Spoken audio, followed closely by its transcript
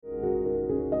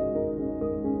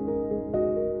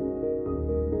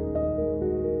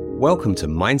Welcome to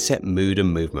Mindset, Mood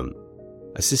and Movement,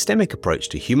 a systemic approach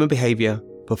to human behavior,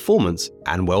 performance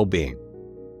and well-being.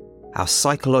 Our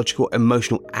psychological,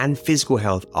 emotional and physical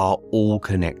health are all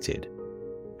connected.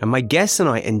 And my guests and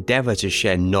I endeavour to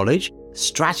share knowledge,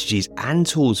 strategies and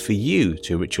tools for you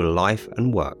to enrich your life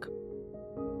and work.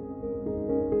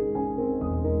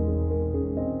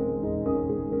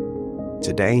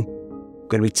 Today, we're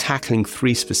going to be tackling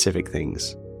 3 specific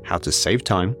things: how to save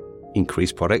time,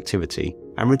 increase productivity,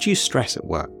 and reduce stress at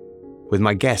work. With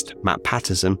my guest, Matt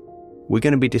Patterson, we're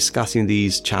going to be discussing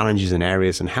these challenges and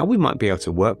areas and how we might be able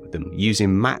to work with them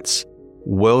using Matt's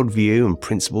worldview and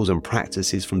principles and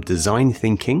practices from design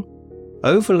thinking,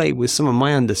 overlaid with some of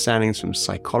my understandings from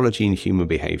psychology and human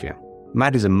behavior.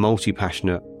 Matt is a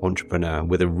multi-passionate entrepreneur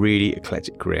with a really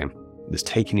eclectic career that's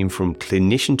taken him from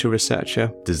clinician to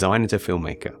researcher, designer to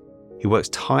filmmaker. He works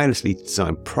tirelessly to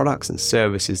design products and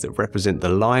services that represent the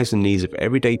lives and needs of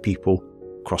everyday people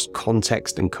across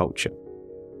context and culture.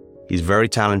 He's very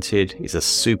talented, he's a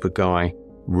super guy,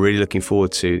 really looking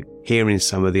forward to hearing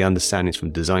some of the understandings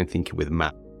from design thinking with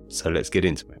Matt. So let's get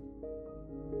into it.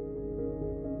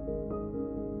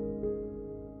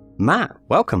 Matt,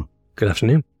 welcome. Good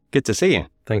afternoon. Good to see you.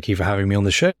 Thank you for having me on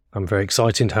the show. I'm very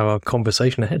excited to have our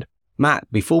conversation ahead.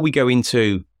 Matt, before we go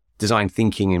into design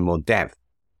thinking in more depth,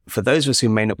 for those of us who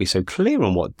may not be so clear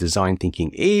on what design thinking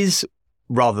is,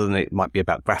 rather than it might be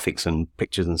about graphics and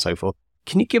pictures and so forth,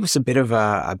 can you give us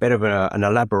an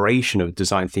elaboration of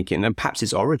design thinking and perhaps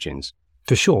its origins?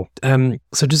 For sure.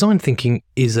 So design thinking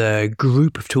is a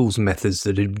group of tools and methods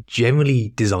that are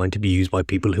generally designed to be used by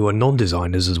people who are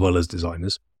non-designers as well as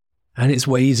designers. And it's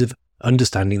ways of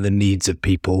understanding the needs of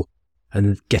people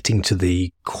and getting to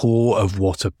the core of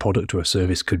what a product or a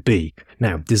service could be.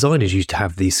 Now, designers used to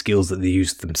have these skills that they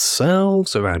use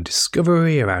themselves around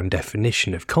discovery, around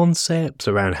definition of concepts,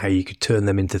 around how you could turn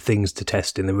them into things to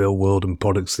test in the real world and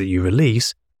products that you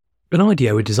release. But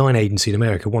IDEO, a design agency in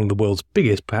America, one of the world's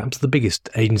biggest, perhaps the biggest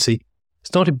agency,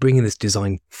 started bringing this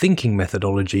design thinking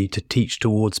methodology to teach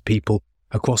towards people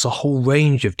across a whole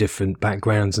range of different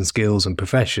backgrounds and skills and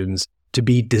professions to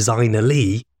be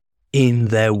designerly in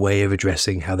their way of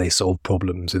addressing how they solve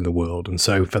problems in the world. And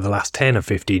so for the last 10 or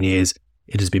 15 years,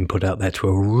 it has been put out there to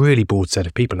a really broad set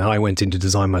of people. Now, I went into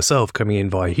design myself, coming in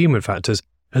via human factors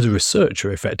as a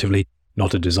researcher, effectively,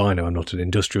 not a designer. I'm not an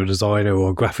industrial designer or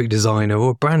a graphic designer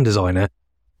or a brand designer,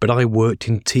 but I worked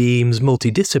in teams,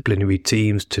 multidisciplinary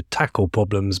teams, to tackle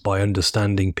problems by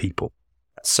understanding people.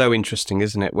 That's so interesting,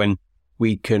 isn't it? When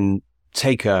we can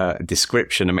take a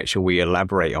description and make sure we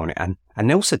elaborate on it,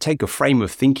 and also take a frame of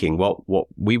thinking, what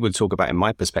we would talk about in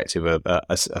my perspective,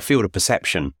 a field of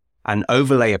perception, and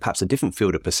overlay perhaps a different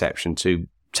field of perception to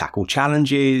tackle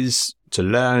challenges, to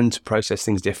learn, to process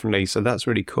things differently. So that's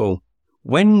really cool.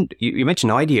 When you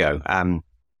mentioned IDEO,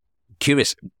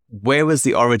 curious, where was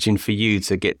the origin for you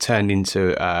to get turned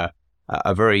into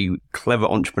a very clever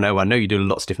entrepreneur? I know you do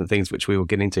lots of different things, which we will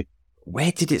get into.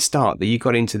 Where did it start that you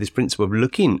got into this principle of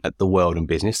looking at the world and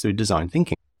business through design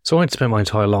thinking? So I'd spent my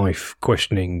entire life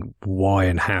questioning why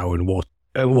and how and what,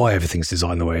 why everything's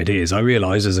designed the way it is. I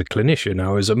realised as a clinician, I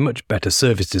was a much better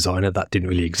service designer, that didn't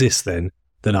really exist then,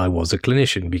 than I was a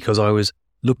clinician, because I was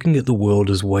looking at the world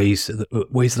as ways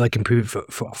that I can improve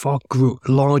for a far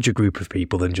larger group of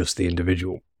people than just the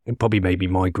individual. It probably made me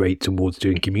migrate towards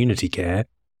doing community care,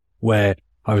 where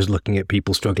I was looking at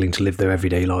people struggling to live their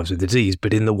everyday lives with disease,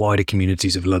 but in the wider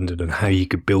communities of London, and how you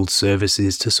could build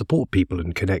services to support people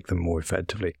and connect them more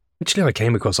effectively. Actually, I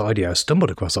came across IDEO, I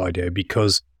stumbled across IDEO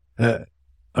because on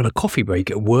a coffee break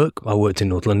at work, I worked in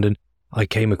North London, I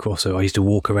came across, I used to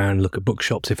walk around, look at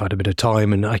bookshops if I had a bit of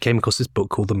time, and I came across this book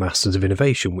called The Masters of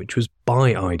Innovation, which was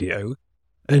by IDEO,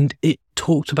 and it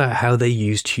talked about how they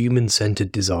used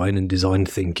human-centered design and design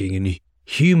thinking and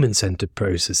human-centered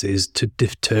processes to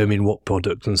determine what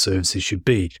products and services should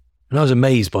be. And I was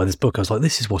amazed by this book. I was like,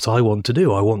 this is what I want to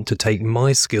do. I want to take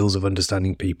my skills of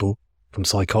understanding people, from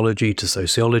psychology to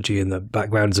sociology, and the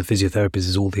backgrounds of physiotherapists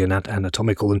is all the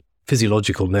anatomical and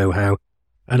physiological know-how,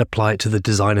 and apply it to the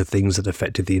design of things that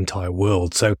affected the entire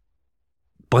world. So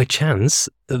by chance,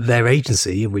 their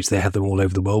agency, of which they have them all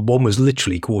over the world, one was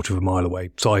literally a quarter of a mile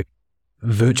away. So I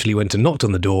virtually went and knocked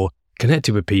on the door,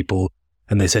 connected with people,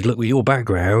 and they said, look, with your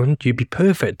background, you'd be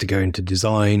perfect to go into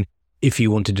design if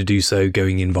you wanted to do so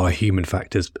going in via human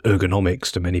factors,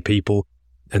 ergonomics to many people.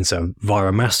 And so via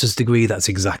a master's degree, that's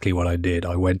exactly what I did.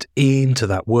 I went into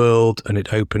that world and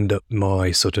it opened up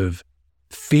my sort of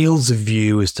fields of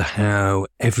view as to how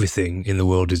everything in the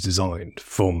world is designed,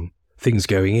 from things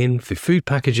going in for food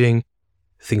packaging,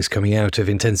 things coming out of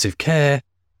intensive care,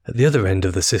 at the other end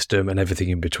of the system, and everything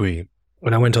in between.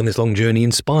 And I went on this long journey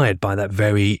inspired by that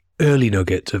very early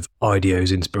nugget of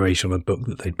IDEO's inspiration on a book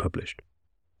that they'd published.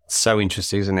 So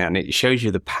interesting, isn't it? And it shows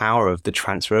you the power of the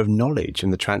transfer of knowledge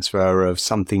and the transfer of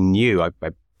something new. I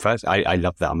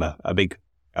love that. I'm a big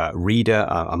reader.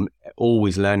 I'm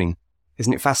always learning.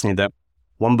 Isn't it fascinating that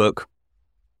one book,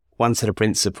 one set of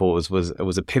principles was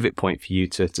a pivot point for you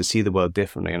to see the world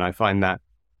differently? And I find that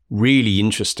really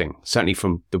interesting, certainly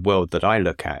from the world that I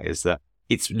look at, is that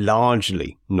it's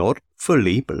largely, not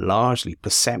fully, but largely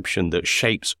perception that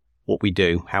shapes what we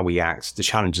do, how we act, the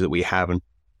challenges that we have,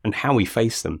 and how we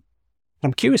face them.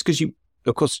 I'm curious because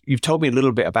you've told me a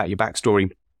little bit about your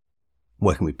backstory,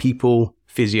 working with people,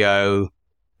 physio,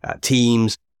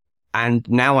 teams, and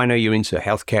now I know you're into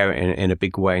healthcare in a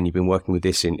big way, and you've been working with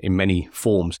this in many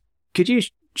forms. Could you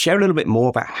share a little bit more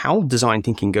about how design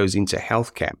thinking goes into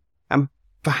healthcare, and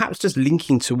perhaps just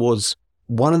linking towards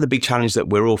one of the big challenges that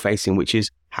we're all facing, which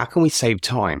is how can we save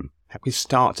time? How can we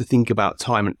start to think about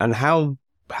time, and how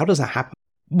does that happen?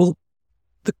 Well,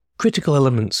 the critical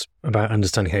elements about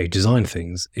understanding how you design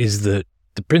things is that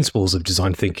the principles of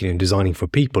design thinking and designing for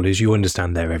people is you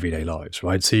understand their everyday lives,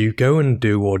 right? So you go and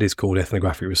do what is called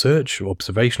ethnographic research or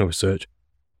observational research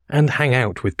and hang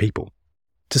out with people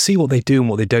to see what they do and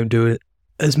what they don't do,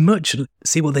 as much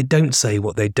see what they don't say,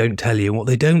 what they don't tell you, and what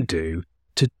they don't do,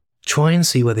 to try and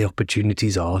see where the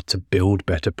opportunities are to build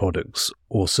better products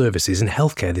or services. In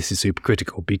healthcare, this is super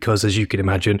critical because, as you can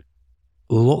imagine,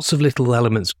 lots of little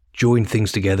elements join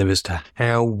things together as to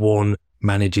how one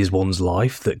manages one's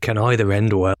life that can either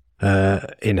end well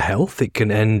in health, it can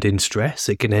end in stress,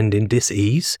 it can end in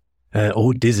dis-ease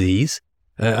or disease.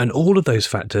 And all of those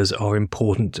factors are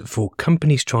important for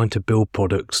companies trying to build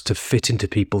products to fit into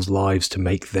people's lives to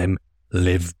make them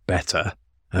live better,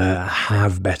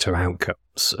 have better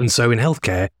outcomes. And so in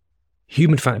healthcare,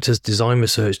 human factors, design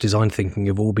research, design thinking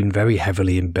have all been very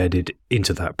heavily embedded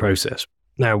into that process.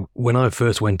 Now, when I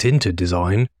first went into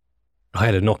design, I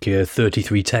had a Nokia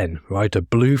 3310, right? A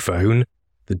blue phone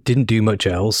that didn't do much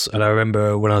else. And I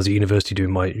remember when I was at university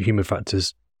doing my human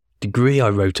factors degree, I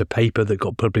wrote a paper that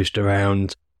got published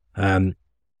around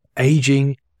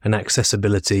aging and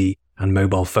accessibility and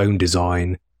mobile phone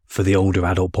design for the older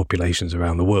adult populations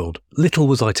around the world. Little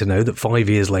was I to know that 5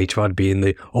 years later, I'd be in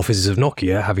the offices of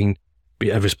Nokia, having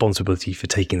a responsibility for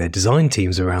taking their design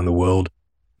teams around the world,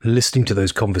 listening to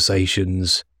those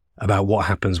conversations about what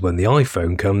happens when the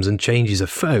iPhone comes and changes a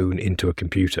phone into a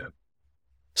computer.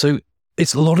 So a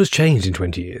lot has changed in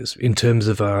 20 years in terms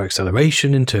of our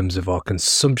acceleration, in terms of our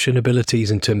consumption abilities,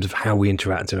 in terms of how we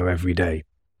interact in our everyday.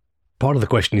 Part of the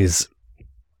question is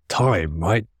time,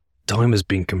 right? Time has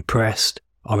been compressed.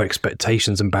 Our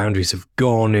expectations and boundaries have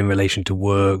gone in relation to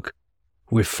work.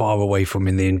 We're far away from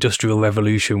in the Industrial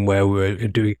Revolution where we're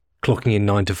clocking in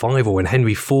 9 to 5, or when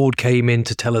Henry Ford came in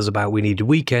to tell us about we needed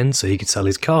weekends so he could sell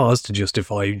his cars to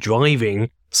justify driving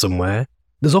somewhere.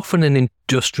 There's often an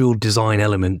industrial design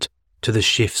element to the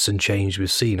shifts and change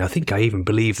we've seen. I think I even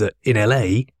believe that in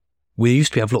LA, we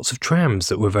used to have lots of trams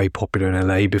that were very popular in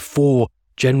LA before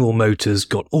General Motors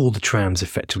got all the trams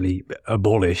effectively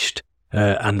abolished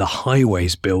and the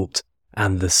highways built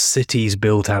and the cities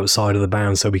built outside of the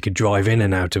bounds so we could drive in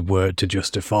and out of work to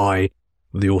justify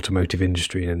the automotive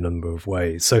industry in a number of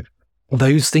ways. So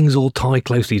those things all tie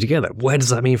closely together. Where does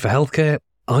that mean for healthcare?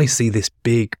 I see this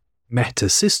big meta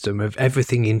system of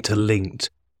everything interlinked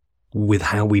with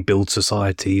how we build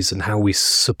societies and how we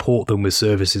support them with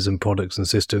services and products and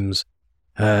systems.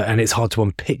 And it's hard to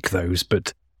unpick those,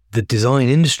 but the design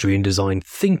industry and design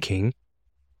thinking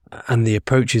and the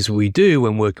approaches we do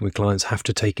when working with clients have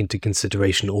to take into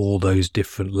consideration all those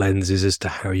different lenses as to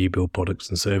how you build products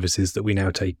and services that we now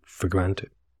take for granted.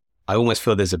 I almost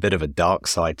feel there's a bit of a dark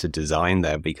side to design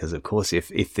there because, of course, if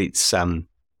it's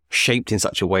shaped in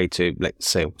such a way to, let's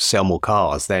say, sell more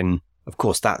cars, then, of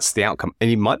course, that's the outcome. And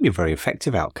it might be a very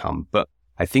effective outcome. But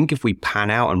I think if we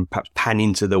pan out and perhaps pan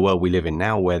into the world we live in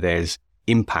now, where there's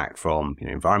impact from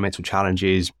environmental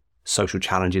challenges, social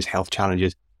challenges, health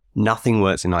challenges, nothing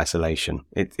works in isolation.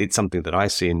 It's something that I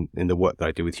see in the work that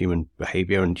I do with human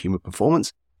behavior and human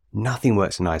performance. Nothing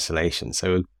works in isolation.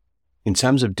 So in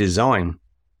terms of design,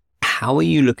 how are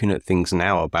you looking at things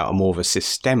now about a more of a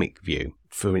systemic view?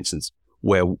 For instance,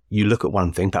 where you look at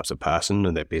one thing, perhaps a person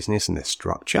and their business and their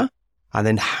structure, and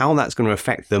then how that's going to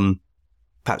affect them,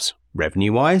 perhaps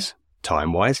revenue-wise,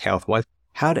 time-wise, health-wise.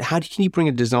 How can you bring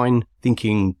a design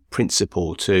thinking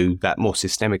principle to that more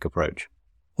systemic approach?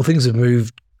 Well, things have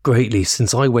moved greatly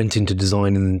since I went into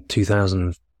design in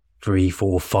 2003,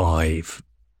 4, 5.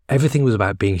 Everything was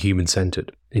about being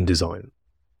human-centered in design.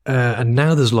 And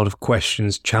now there's a lot of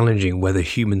questions challenging whether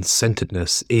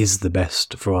human-centeredness is the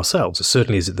best for ourselves.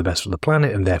 Certainly, is it the best for the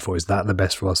planet, and therefore is that the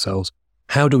best for ourselves?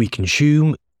 How do we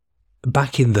consume?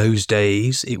 Back in those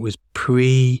days, it was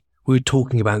we were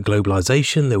talking about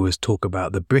globalization, there was talk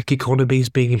about the BRIC economies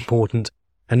being important,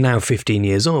 and now 15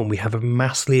 years on, we have a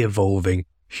massively evolving,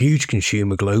 huge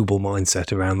consumer global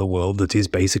mindset around the world that is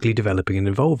basically developing and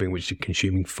evolving, which is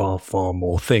consuming far, far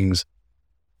more things.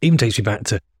 Even takes me back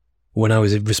to when I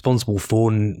was responsible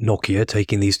for Nokia,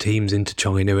 taking these teams into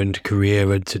China and Korea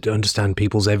and to understand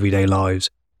people's everyday lives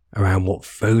around what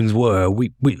phones were.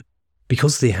 We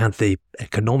because they had the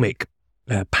economic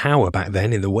power back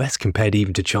then in the West compared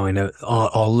even to China,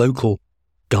 our local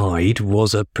guide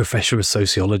was a professor of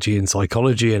sociology and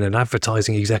psychology and an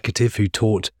advertising executive who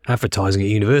taught advertising at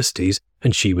universities,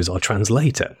 and she was our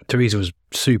translator. Teresa was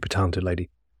a super talented lady.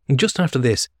 And just after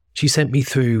this, she sent me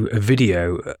through a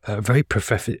video, a very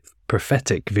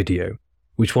prophetic video,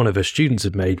 which one of her students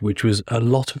had made, which was a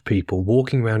lot of people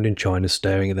walking around in China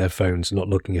staring at their phones, not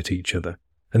looking at each other.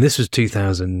 And this was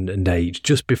 2008,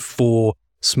 just before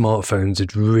smartphones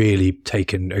had really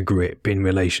taken a grip in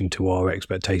relation to our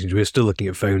expectations. We were still looking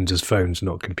at phones as phones,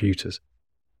 not computers.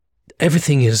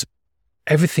 Everything is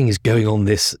going on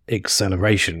this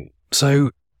acceleration.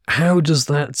 So how does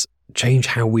that change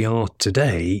how we are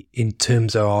today in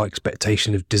terms of our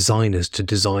expectation of designers to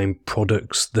design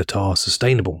products that are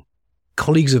sustainable?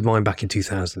 Colleagues of mine back in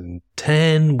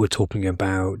 2010 were talking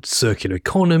about circular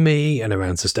economy and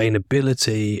around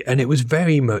sustainability, and it was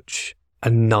very much a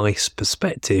nice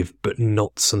perspective, but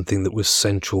not something that was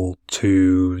central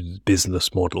to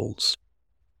business models.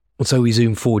 And so we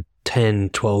zoom forward 10,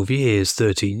 12 years,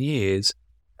 13 years,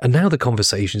 and now the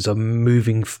conversations are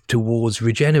moving towards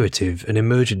regenerative and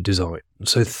emergent design.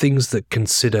 So things that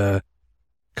consider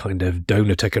kind of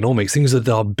donut economics, things that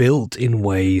are built in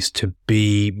ways to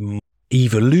be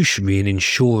evolutionary in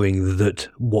ensuring that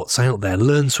what's out there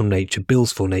learns from nature,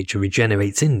 builds for nature,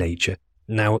 regenerates in nature.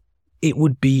 Now, it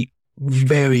would be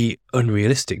very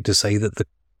unrealistic to say that the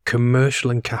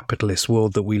commercial and capitalist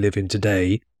world that we live in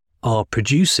today are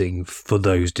producing for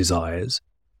those desires.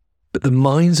 But the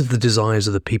minds of the desires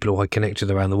of the people who are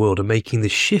connected around the world are making the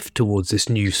shift towards this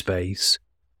new space,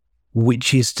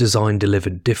 which is design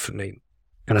delivered differently.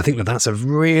 And I think that that's a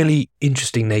really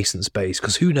interesting nascent space,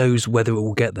 because who knows whether it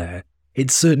will get there. It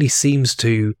certainly seems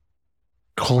to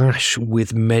clash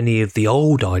with many of the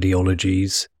old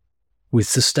ideologies, with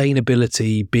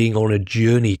sustainability being on a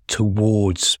journey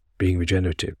towards being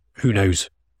regenerative. Who knows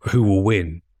who will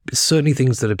win? But certainly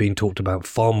things that are being talked about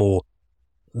far more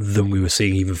than we were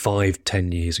seeing even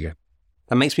 5-10 years ago.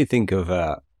 That makes me think of,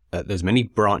 there's many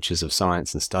branches of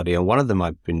science and study, and one of them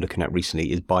I've been looking at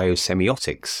recently is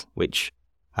biosemiotics, which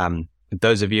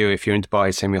those of you, if you're into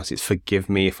biosemiotics, forgive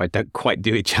me if I don't quite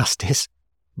do it justice.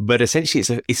 But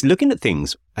essentially, it's looking at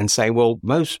things and saying, well,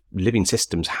 most living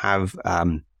systems have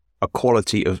a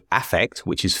quality of affect,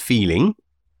 which is feeling,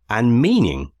 and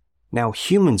meaning. Now,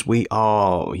 humans, we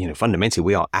are, fundamentally,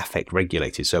 we are affect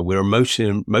regulated. So we're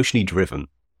emotionally driven.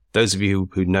 Those of you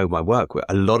who know my work,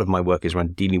 a lot of my work is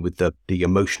around dealing with the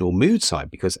emotional mood side,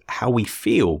 because how we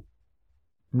feel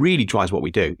really drives what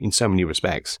we do in so many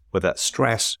respects, whether that's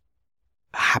stress,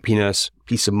 happiness,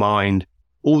 peace of mind,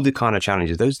 all the kind of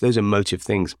challenges, those emotive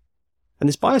things. And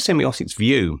this biosemiotics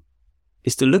view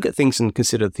is to look at things and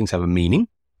consider things have a meaning,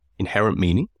 inherent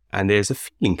meaning, and there's a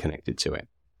feeling connected to it.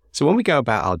 So when we go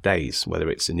about our days, whether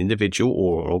it's an individual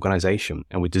or an organization,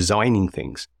 and we're designing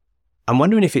things, I'm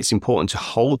wondering if it's important to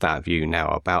hold that view now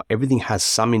about everything has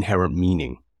some inherent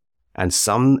meaning and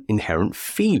some inherent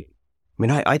feeling. I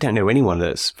mean, I don't know anyone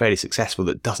that's fairly successful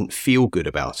that doesn't feel good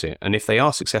about it. And if they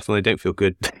are successful and they don't feel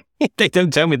good, they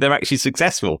don't tell me they're actually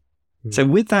successful. Mm. So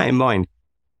with that in mind,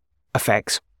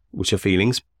 affects, which are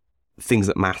feelings, things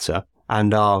that matter,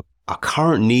 and our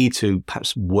current need to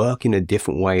perhaps work in a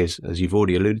different way, as you've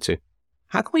already alluded to,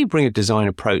 how can we bring a design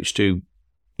approach to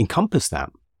encompass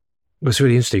that? Well, it's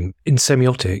really interesting. In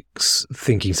semiotics,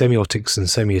 semiotics and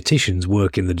semioticians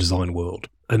work in the design world.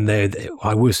 And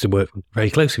I used to work very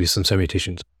closely with some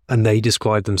semioticians, and they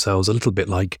describe themselves a little bit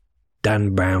like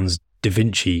Dan Brown's Da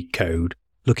Vinci Code,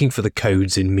 looking for the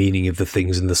codes in meaning of the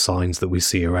things and the signs that we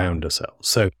see around ourselves.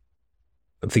 So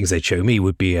things they'd show me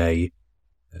would be a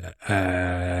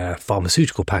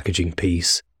pharmaceutical packaging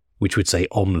piece, which would say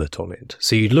omelette on it.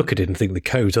 So you'd look at it and think the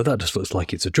codes, that just looks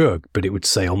like it's a drug, but it would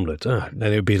say omelette. And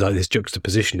it would be like this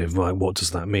juxtaposition of, right, what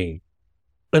does that mean?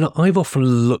 And I've often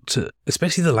looked at,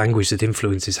 especially the language that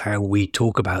influences how we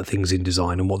talk about things in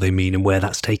design and what they mean and where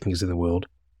that's taking us in the world.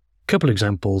 A couple of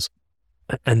examples.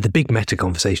 And the big meta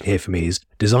conversation here for me is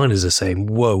designers are saying,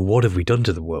 whoa, what have we done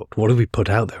to the world? What have we put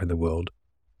out there in the world?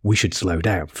 We should slow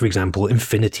down. For example,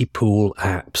 infinity pool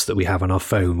apps that we have on our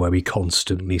phone where we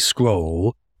constantly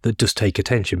scroll that just take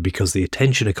attention, because the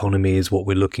attention economy is what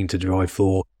we're looking to drive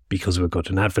for, because we've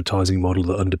got an advertising model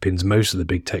that underpins most of the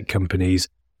big tech companies,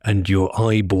 and your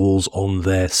eyeballs on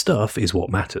their stuff is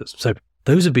what matters. So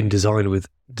those have been designed with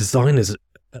designers at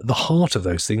the heart of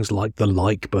those things, like the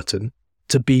like button,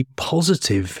 to be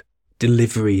positive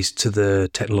deliveries to the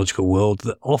technological world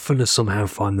that often somehow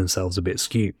find themselves a bit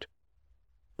skewed.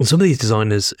 And some of these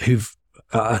designers who've,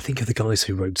 I think of the guys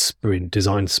who wrote Sprint,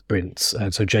 designed sprints,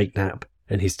 so Jake Knapp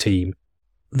and his team,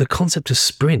 the concept of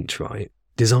sprint, right?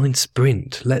 Design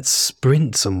sprint. Let's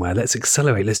sprint somewhere. Let's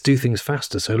accelerate. Let's do things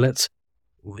faster. So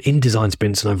in design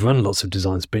sprints, and I've run lots of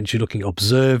design sprints, you're looking at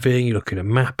observing, you're looking at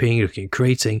mapping, you're looking at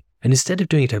creating. And instead of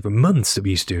doing it over months that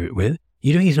we used to do it with,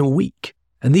 you're doing it in a week.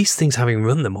 And these things, having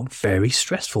run them, are very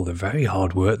stressful. They're very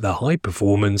hard work. They're high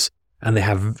performance, and they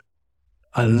have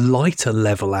a lighter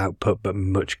level output, but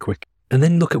much quicker. And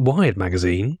then look at Wired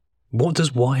magazine. What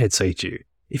does Wired say to you?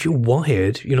 If you're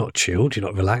wired, you're not chilled, you're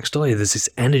not relaxed, are you? There's this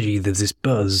energy, there's this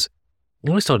buzz.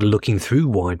 When I started looking through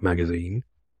Wired magazine,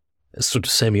 sort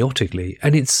of semiotically,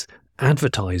 and its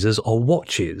advertisers are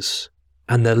watches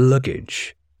and their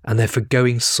luggage, and they're for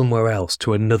going somewhere else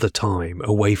to another time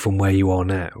away from where you are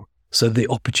now. So the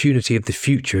opportunity of the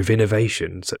future of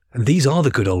innovations, and these are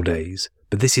the good old days,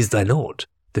 but they're not.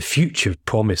 The future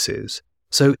promises.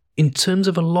 So in terms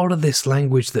of a lot of this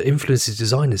language that influences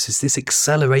designers, is this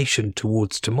acceleration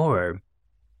towards tomorrow.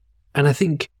 And I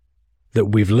think that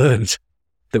we've learned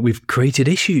that we've created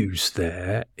issues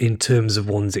there in terms of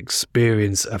one's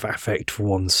experience of affect for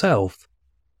oneself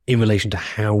in relation to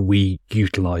how we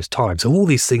utilize time. So all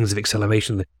these things of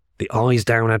acceleration, the eyes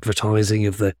down advertising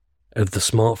of the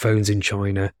smartphones in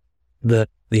China, the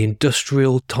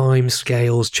industrial time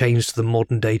scales changed to the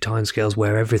modern day time scales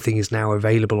where everything is now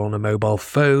available on a mobile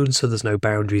phone, so there's no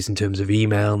boundaries in terms of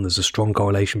email, and there's a strong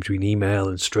correlation between email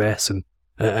and stress and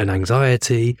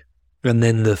anxiety. And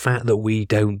then the fact that we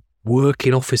don't work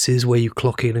in offices where you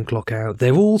clock in and clock out,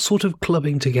 they're all sort of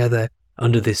clubbing together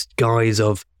under this guise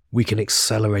of we can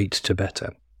accelerate to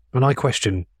better. And I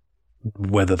question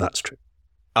whether that's true.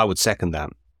 I would second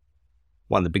that.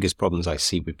 One of the biggest problems I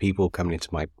see with people coming into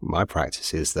my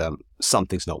practice is that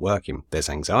something's not working. There's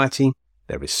anxiety,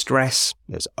 there is stress,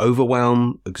 there's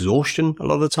overwhelm, exhaustion a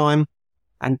lot of the time.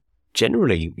 And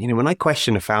generally, when I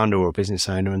question a founder or a business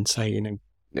owner and say,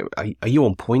 are you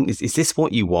on point? Is this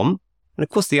what you want? And of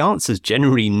course, the answer is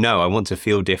generally no. I want to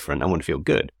feel different. I want to feel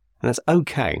good. And that's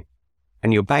okay.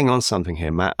 And you're bang on something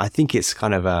here, Matt. I think it's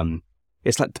kind of,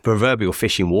 it's like the proverbial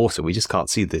fish in water. We just can't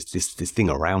see this thing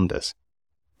around us.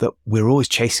 That we're always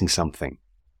chasing something.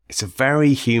 It's a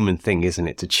very human thing, isn't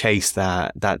it? To chase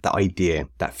that idea,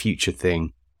 that future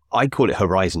thing. I call it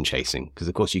horizon chasing because,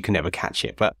 of course, you can never catch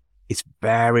it, but it's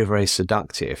very, very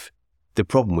seductive. The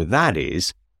problem with that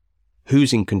is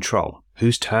who's in control?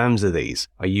 Whose terms are these?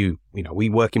 Are we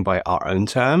working by our own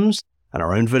terms and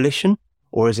our own volition?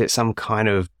 Or is it some kind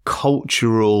of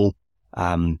cultural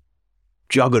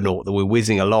juggernaut that we're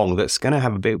whizzing along that's going to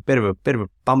have a bit of a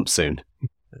bump soon?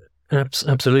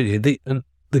 Absolutely.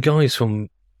 The guys from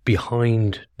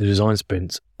behind the design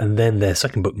sprints and then their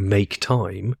second book, Make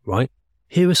Time, right?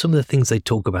 Here are some of the things they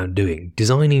talk about doing.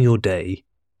 Designing your day,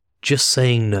 just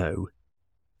saying no,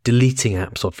 deleting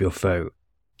apps off your phone,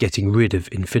 getting rid of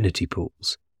infinity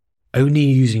pools, only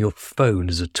using your phone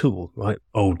as a tool, right?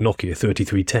 Old Nokia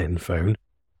 3310 phone,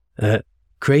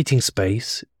 creating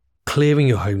space, clearing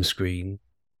your home screen,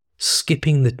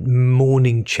 skipping the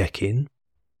morning check-in,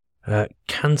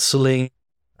 cancelling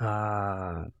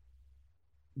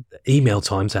email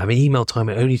time, so having email time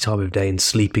at only time of day and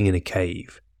sleeping in a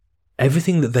cave.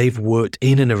 Everything that they've worked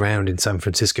in and around in San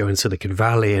Francisco and Silicon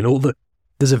Valley and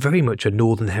there's a very much a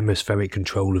northern hemispheric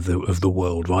control of the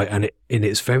world, right? And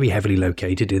it's very heavily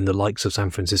located in the likes of San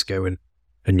Francisco and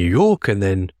New York, and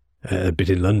then a bit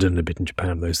in London, a bit in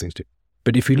Japan, those things too.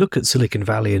 But if you look at Silicon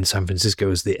Valley and San Francisco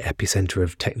as the epicenter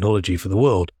of technology for the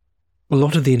world, a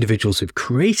lot of the individuals who've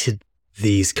created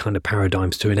these kind of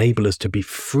paradigms to enable us to be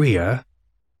freer,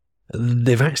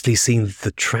 they've actually seen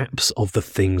the traps of the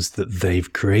things that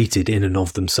they've created in and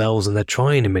of themselves, and they're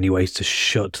trying in many ways to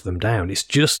shut them down. It's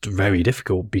just very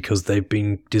difficult because they've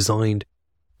been designed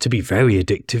to be very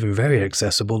addictive and very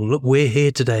accessible. And look, we're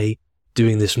here today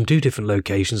doing this from 2 different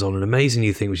locations on an amazing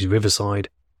new thing, which is Riverside.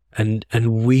 And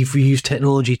we've used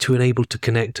technology to enable to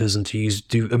connect us and to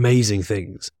do amazing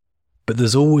things. But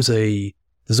there's always the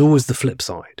flip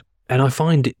side. And I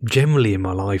find it generally in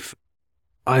my life,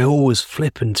 I always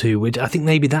flip into, which I think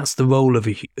maybe that's the role of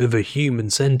a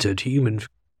human-centered,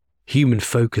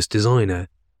 human-focused designer,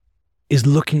 is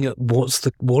looking at what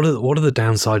are the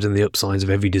downsides and the upsides of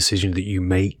every decision that you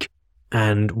make,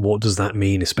 and what does that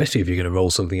mean, especially if you're going to roll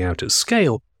something out at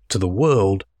scale to the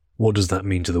world. What does that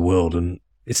mean to the world? And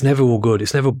it's never all good.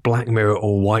 It's never black mirror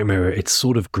or white mirror. It's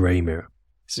sort of grey mirror.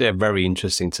 It's very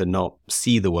interesting to not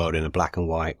see the world in a black and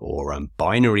white or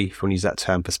binary, if you want to use that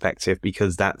term, perspective,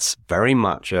 because that's very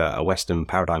much a Western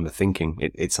paradigm of thinking.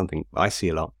 It's something I see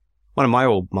a lot. One of my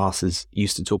old masters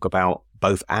used to talk about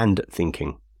both and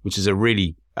thinking, which is a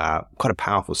really quite a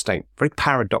powerful state, very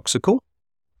paradoxical.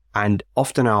 And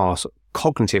often our sort of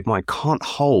cognitive mind can't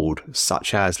hold,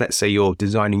 such as, let's say you're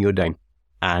designing your day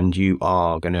and you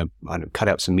are going to cut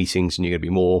out some meetings and you're going to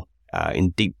be more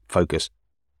in deep focus.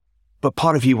 But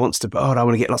part of you wants to, I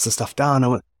want to get lots of stuff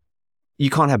done. You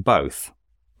can't have both.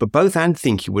 But both and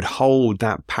thinking would hold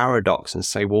that paradox and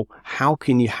say, well, how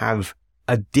can you have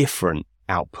a different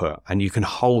output and you can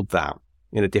hold that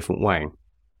in a different way?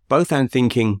 Both and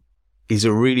thinking is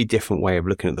a really different way of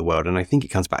looking at the world. And I think it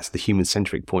comes back to the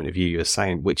human-centric point of view you're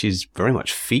saying, which is very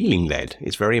much feeling-led.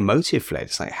 It's very emotive-led.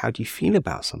 It's like, how do you feel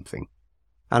about something?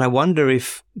 And I wonder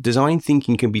if design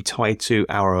thinking can be tied to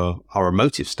our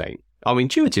emotive state, our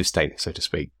intuitive state, so to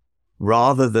speak,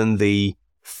 rather than the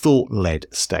thought-led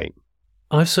state.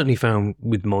 I've certainly found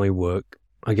with my work,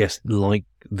 I guess like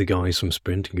the guys from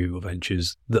Sprint and Google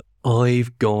Ventures, that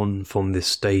I've gone from this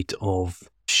state of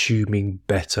assuming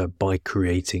better by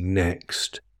creating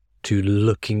next to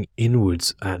looking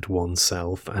inwards at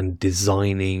oneself and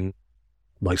designing,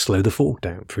 like Slow the Fork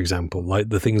Down, for example, like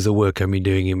the things the work I've been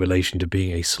doing in relation to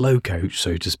being a slow coach,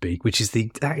 so to speak, which is the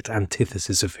exact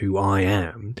antithesis of who I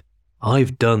am.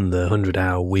 I've done the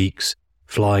 100-hour weeks,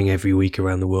 flying every week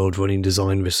around the world, running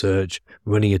design research,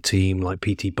 running a team like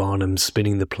P.T. Barnum,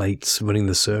 spinning the plates, running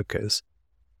the circus,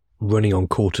 running on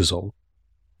cortisol,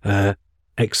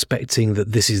 expecting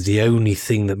that this is the only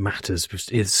thing that matters.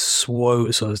 It's so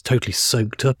it's totally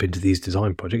soaked up into these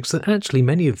design projects that actually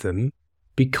many of them,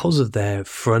 because of their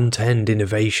front-end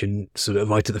innovation, sort of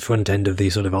right at the front end of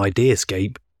the sort of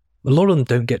ideascape, a lot of them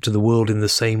don't get to the world in the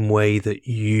same way that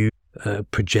you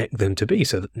project them to be.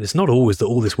 So it's not always that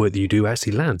all this work that you do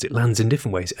actually lands. It lands in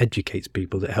different ways. It educates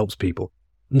people. It helps people.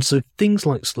 And so things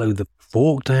like Slow the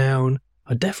Fork Down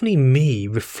are definitely me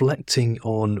reflecting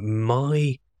on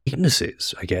my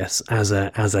weaknesses, I guess, as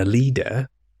a leader,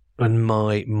 and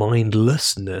my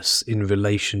mindlessness in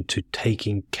relation to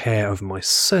taking care of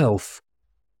myself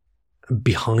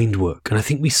behind work. And I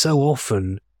think we so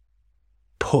often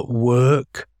put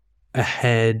work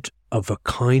ahead of a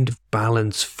kind of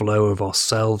balanced flow of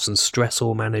ourselves and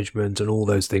stressor management and all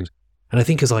those things. And I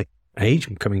think as I age,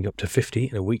 I'm coming up to 50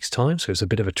 in a week's time, so it's a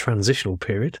bit of a transitional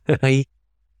period. I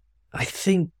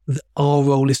think that our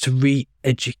role is to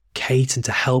re-educate and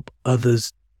to help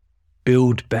others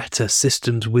build better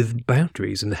systems with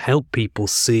boundaries and help people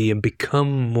see and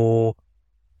become more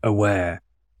aware.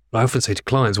 I often say to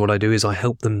clients, what I do is I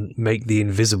help them make the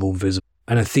invisible visible.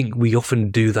 And I think we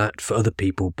often do that for other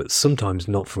people, but sometimes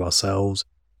not for ourselves.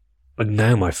 And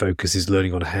now my focus is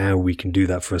learning on how we can do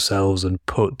that for ourselves and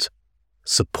put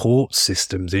support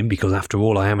systems in, because after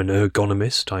all, I am an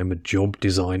ergonomist, I'm a job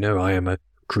designer, I am a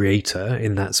creator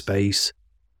in that space,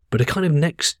 but a kind of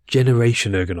next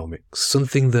generation ergonomics,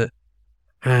 something that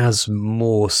has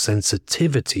more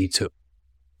sensitivity to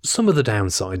some of the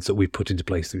downsides that we've put into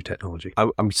place through technology.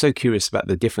 I'm so curious about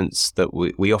the difference that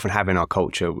we often have in our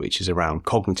culture, which is around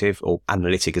cognitive, or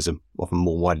analytic is an often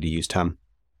more widely used term,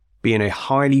 being a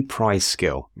highly prized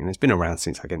skill. It's been around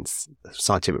since, I guess, the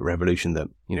scientific revolution that,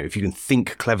 if you can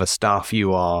think clever stuff,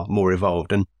 you are more evolved.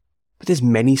 But there's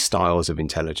many styles of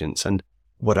intelligence. And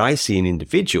what I see in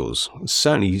individuals,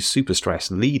 certainly super stressed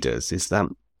leaders, is that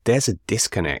there's a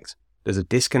disconnect. There's a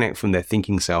disconnect from their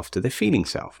thinking self to their feeling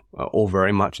self, or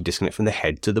very much a disconnect from the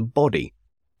head to the body.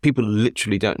 People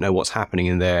literally don't know what's happening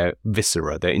in their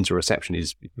viscera. Their interoception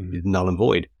is null and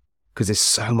void because there's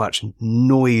so much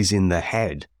noise in their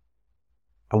head.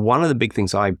 And one of the big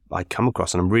things I come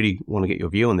across, and I really want to get your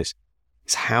view on this,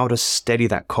 is how to steady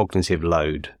that cognitive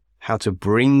load, how to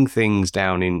bring things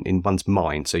down in one's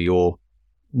mind so you're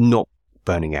not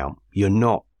burning out, you're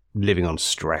not living on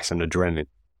stress and adrenaline,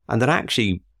 and that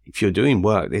actually, if you're doing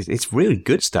work, it's really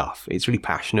good stuff. It's really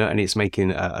passionate and it's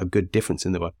making a good difference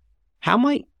in the work. How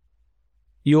might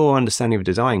your understanding of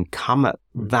design come at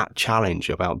that challenge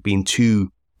about being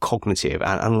too cognitive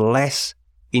and less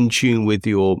in tune with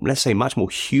your, let's say, much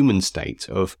more human state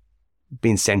of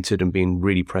being centered and being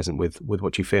really present with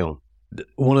what you feel?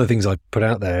 One of the things I put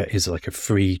out there is like a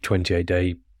free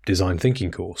 28-day design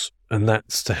thinking course. And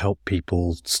that's to help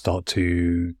people start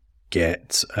to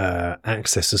get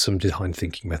access to some design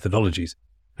thinking methodologies.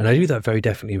 And I do that very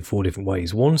definitely in 4 different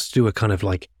ways. One's to do a kind of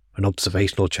like an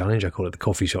observational challenge. I call it the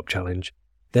coffee shop challenge.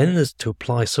 Then there's to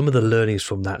apply some of the learnings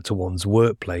from that to one's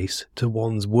workplace, to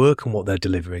one's work and what they're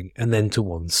delivering, and then to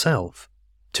oneself,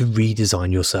 to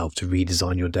redesign yourself, to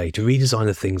redesign your day, to redesign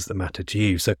the things that matter to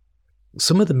you. So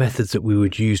some of the methods that we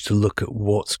would use to look at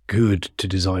what's good to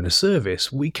design a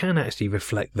service, we can actually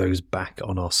reflect those back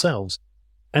on ourselves.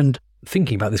 And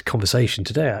thinking about this conversation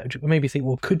today, it made me think,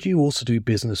 well, could you also do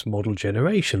business model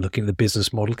generation, looking at the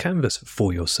business model canvas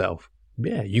for yourself?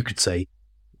 Yeah, you could say,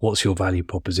 what's your value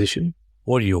proposition?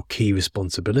 What are your key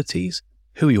responsibilities?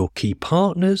 Who are your key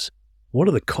partners? What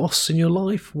are the costs in your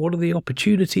life? What are the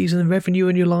opportunities and the revenue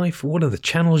in your life? What are the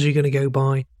channels you're going to go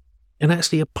by? And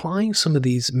actually applying some of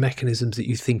these mechanisms that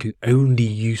you think are only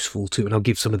useful to, and I'll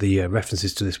give some of the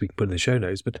references to this we can put in the show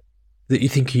notes, but that you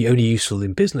think are only useful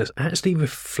in business, actually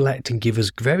reflect and give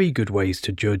us very good ways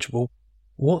to judge, well,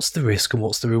 what's the risk and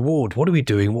what's the reward? What are we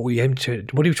doing? What are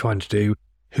we trying to do?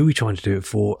 Who are we trying to do it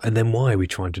for? And then why are we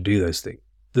trying to do those things?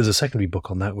 There's a secondary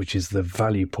book on that, which is the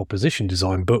Value Proposition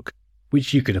Design book,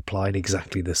 which you could apply in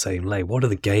exactly the same way. What are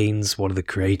the gains? What are the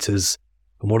creators?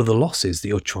 And what are the losses that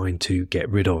you're trying to get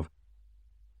rid of?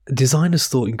 Designers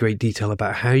thought in great detail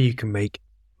about how you can make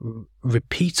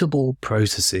repeatable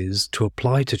processes to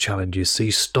apply to challenges, so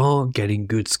you start getting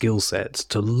good skill sets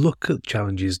to look at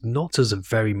challenges not as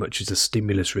very much as a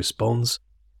stimulus response,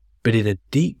 but in a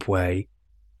deep way,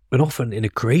 and often in a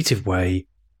creative way,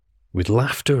 with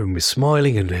laughter and with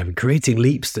smiling and creating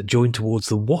leaps that join towards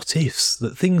the what ifs,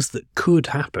 that things that could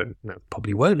happen, now,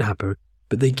 probably won't happen,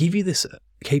 but they give you this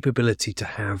capability to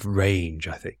have range,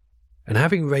 I think. And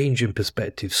having range and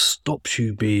perspective stops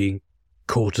you being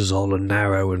cortisol and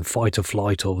narrow and fight or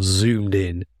flight or zoomed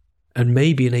in, and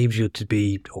maybe enables you to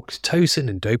be oxytocin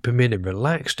and dopamine and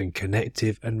relaxed and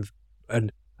connective and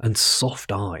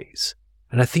soft eyes.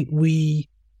 And I think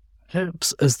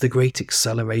perhaps as the great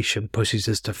acceleration pushes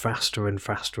us to faster and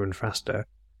faster and faster,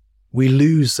 we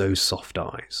lose those soft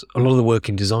eyes. A lot of the work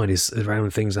in design is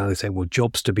around things now they say, well,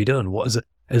 jobs to be done.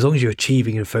 As long as you're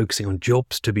achieving and focusing on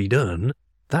jobs to be done,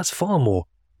 that's far more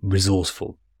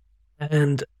resourceful.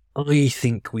 And I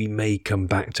think we may come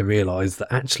back to realize that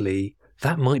actually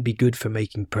that might be good for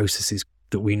making processes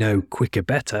that we know quicker,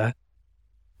 better,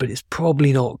 but it's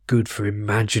probably not good for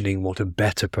imagining what a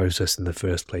better process in the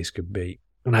first place could be.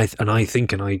 And I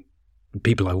think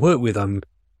people I work with,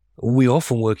 we're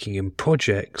often working in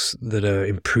projects that are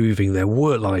improving their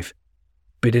work life.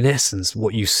 But in essence,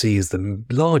 what you see is the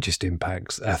largest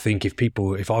impacts. I think if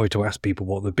I were to ask people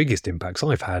what the biggest impacts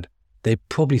I've had, they'd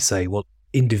probably say, well,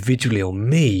 individually on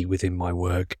me within my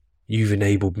work, you've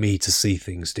enabled me to see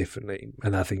things differently.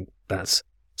 And I think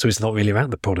so it's not really about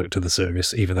the product or the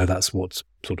service, even though that's what's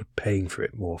sort of paying for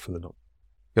it more often than not.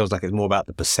 Feels like it's more about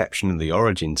the perception and the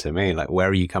origin to me. Like, where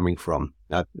are you coming from?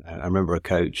 I remember a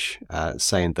coach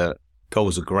saying that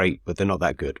goals are great, but they're not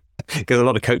that good. Because a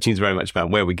lot of coaching is very much about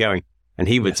where we're going. And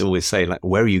he would always say, like,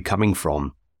 where are you coming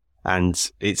from?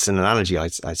 And it's an analogy I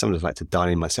sometimes like to dial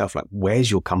in myself. Like,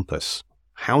 where's your compass?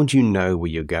 How do you know where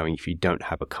you're going if you don't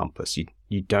have a compass?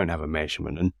 You don't have a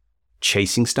measurement. And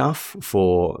chasing stuff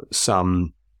for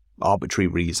some arbitrary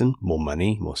reason, more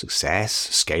money, more success,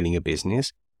 scaling a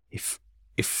business. If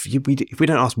we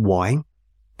don't ask why,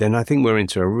 then I think we're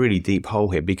into a really deep hole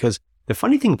here. Because the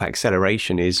funny thing about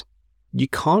acceleration is you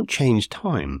can't change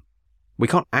time. We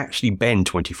can't actually bend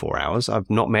 24 hours. I've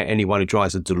not met anyone who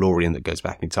drives a DeLorean that goes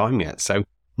back in time yet. So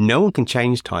no one can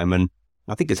change time. And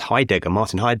I think it's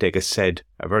Martin Heidegger said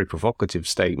a very provocative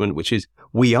statement, which is,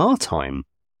 we are time.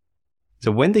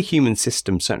 So when the human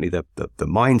system, certainly the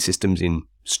mind systems in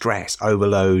stress,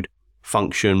 overload,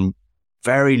 function,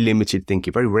 very limited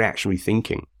thinking, very reactionary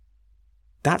thinking,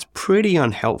 that's pretty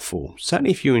unhelpful.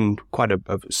 Certainly if you're in quite an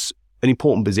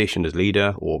important position as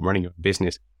leader or running a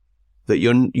business, that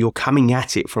you're coming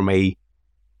at it from a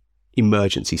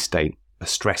emergency state, a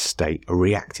stress state, a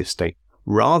reactive state,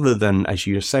 rather than, as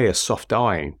you say, a soft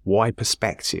eye, wide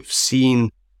perspective,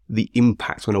 seeing the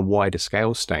impact on a wider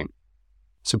scale state.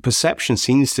 So perception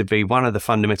seems to be one of the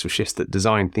fundamental shifts that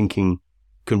design thinking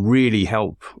can really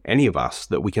help any of us,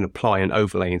 that we can apply and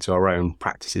overlay into our own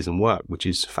practices and work, which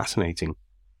is fascinating.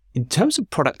 In terms of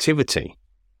productivity,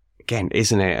 again,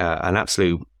 isn't it an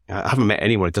absolute... I haven't met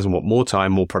anyone who doesn't want more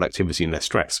time, more productivity, and less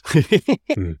stress.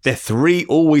 They're three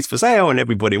always for sale and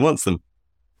everybody wants them.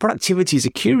 Productivity is a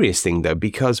curious thing, though,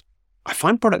 because I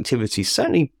find productivity,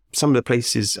 certainly some of the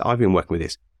places I've been working with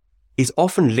this, is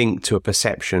often linked to a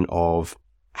perception of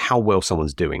how well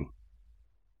someone's doing.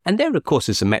 And there, of course,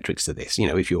 is some metrics to this.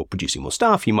 If you're producing more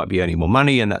stuff, you might be earning more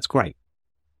money, and that's great.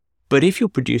 But if you're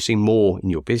producing more in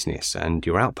your business and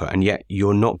your output, and yet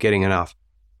you're not getting enough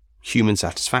human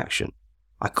satisfaction,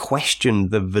 I question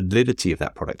the validity of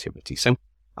that productivity. So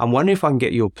I'm wondering if I can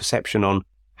get your perception on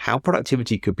how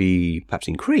productivity could be perhaps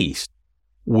increased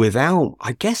without,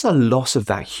 I guess, a loss of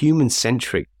that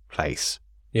human-centric place.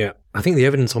 Yeah, I think the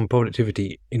evidence on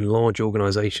productivity in large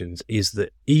organizations is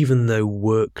that even though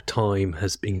work time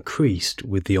has increased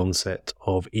with the onset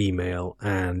of email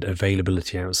and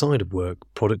availability outside of work,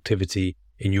 productivity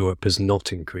in Europe has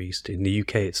not increased. In the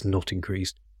UK, it's not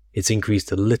increased. It's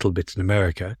increased a little bit in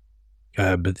America,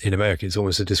 but in America, it's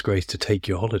almost a disgrace to take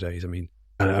your holidays. I mean,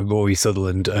 Rory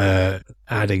Sutherland, ad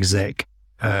exec,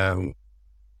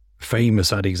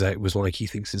 famous ad exec, was like, he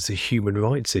thinks it's a human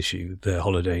rights issue, the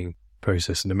holidaying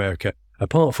process in America,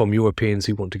 apart from Europeans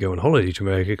who want to go on holiday to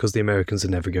America because the Americans are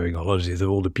never going on holiday. They're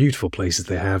all the beautiful places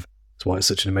they have. That's why it's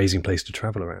such an amazing place to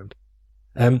travel around.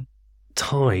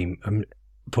 Time and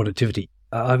productivity.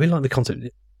 I really like the concept.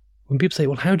 When people say,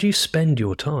 well, how do you spend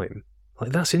your time?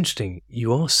 Like, that's interesting.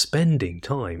 You are spending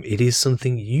time. It is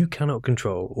something you cannot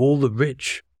control. All the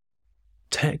rich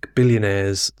tech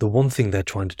billionaires, the one thing they're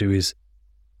trying to do is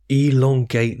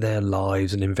elongate their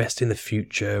lives and invest in the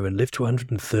future and live to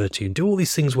 130 and do all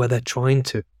these things where they're trying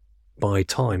to buy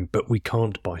time, but we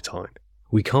can't buy time.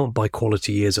 We can't buy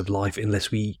quality years of life unless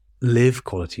we live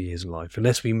quality years of life,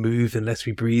 unless we move, unless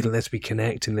we breathe, unless we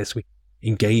connect, unless we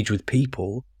engage with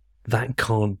people. That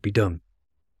can't be done.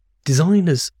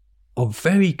 Designers are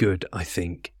very good, I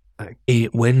think,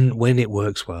 when it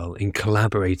works well, in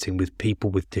collaborating with people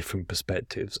with different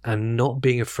perspectives and not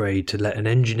being afraid to let an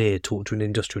engineer talk to an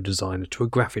industrial designer, to a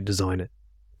graphic designer,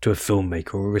 to a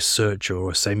filmmaker or a researcher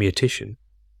or a semiotician,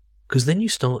 because then you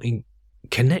start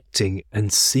connecting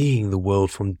and seeing the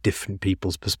world from different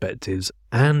people's perspectives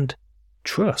and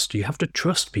trust. You have to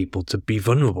trust people to be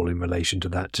vulnerable in relation to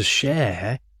that, to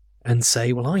share and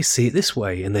say, well, I see it this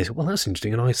way. And they say, well, that's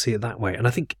interesting. And I see it that way. And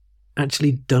I think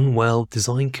actually done well,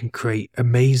 design can create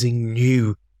amazing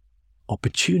new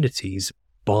opportunities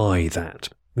by that.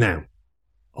 Now,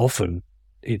 often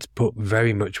it's put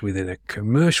very much within a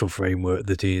commercial framework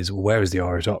that is, where is the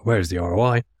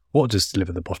ROI? What does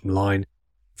deliver the bottom line?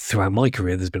 Throughout my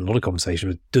career, there's been a lot of conversation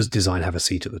with, does design have a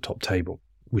seat at the top table?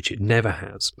 Which it never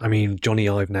has. I mean, Johnny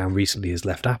Ive now recently has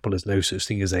left Apple. There's no such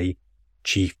thing as a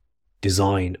chief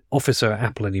design officer at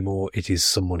Apple anymore. It is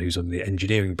someone who's on the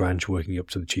engineering branch working up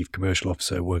to the chief commercial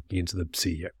officer, working into the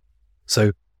CEO.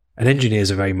 So, and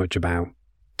engineers are very much about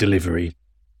delivery,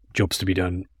 jobs to be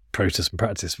done, process and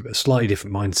practice, a slightly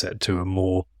different mindset to a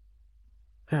more,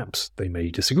 perhaps they may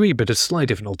disagree, but a slightly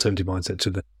different alternative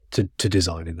mindset to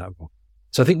design in that way.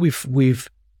 So I think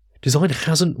design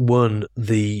hasn't won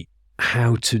the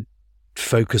how to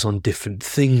focus on different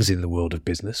things in the world of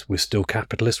business. We're still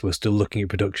capitalists, we're still looking at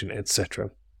production,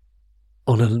 etc.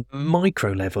 On a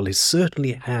micro level, it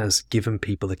certainly has given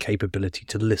people the capability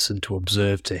to listen, to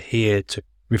observe, to hear, to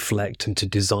reflect, and to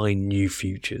design new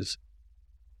futures.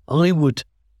 I would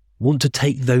want to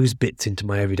take those bits into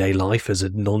my everyday life as a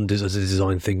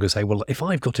design thing and say, well, if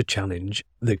I've got a challenge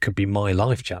that could be my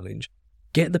life challenge,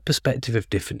 get the perspective of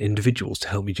different individuals to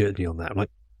help me journey on that. Like,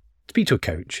 speak to a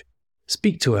coach,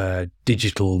 speak to a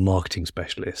digital marketing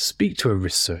specialist, speak to a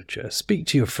researcher, speak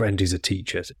to your friend who's a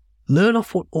teacher. Learn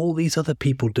off what all these other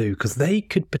people do, because they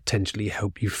could potentially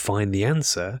help you find the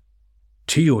answer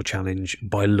to your challenge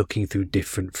by looking through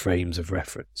different frames of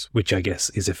reference, which I guess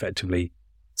is effectively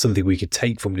something we could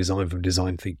take from design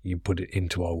thinking and put it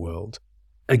into our world.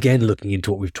 Again, looking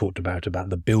into what we've talked about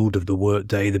the build of the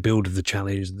workday, the build of the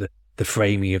challenge, the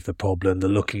framing of the problem, the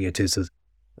looking at it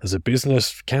as a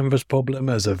business canvas problem,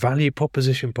 as a value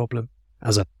proposition problem,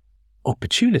 as an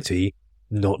opportunity,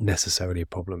 not necessarily a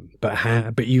problem.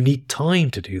 But you need time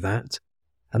to do that.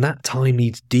 And that time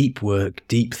needs deep work,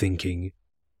 deep thinking.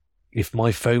 If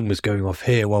my phone was going off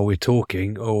here while we're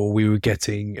talking, or we were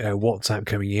getting WhatsApp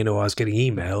coming in, or I was getting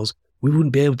emails, we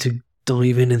wouldn't be able to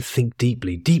dive in and think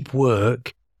deeply. Deep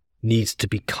work needs to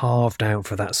be carved out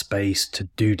for that space to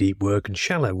do deep work, and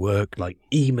shallow work like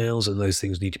emails and those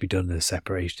things need to be done in a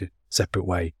separate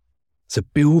way. So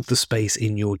build the space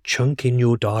in your chunk, in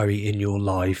your diary, in your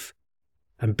life,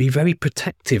 and be very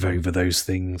protective over those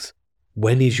things.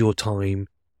 When is your time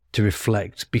to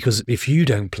reflect? Because if you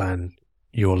don't plan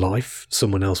your life,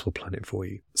 someone else will plan it for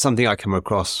you. Something I come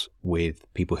across with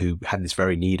people who had this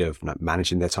very need of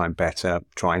managing their time better,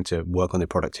 trying to work on their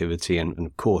productivity, and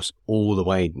of course, all the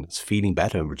way feeling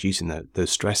better and reducing the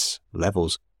stress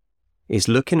levels, is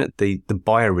looking at the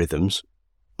biorhythms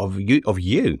of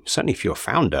you. Certainly if you're a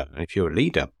founder and if you're a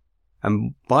leader,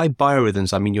 And by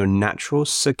biorhythms, I mean your natural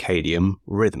circadian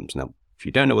rhythms. Now, if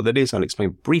you don't know what that is, I'll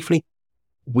explain briefly.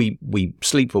 We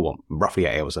sleep for roughly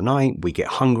 8 hours a night. We get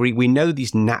hungry. We know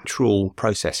these natural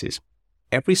processes.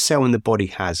 Every cell in the body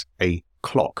has a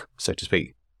clock, so to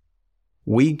speak.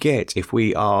 We get, if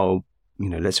we are,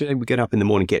 let's say we get up in the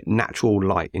morning, get natural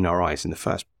light in our eyes in the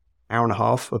first hour and a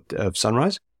half of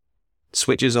sunrise,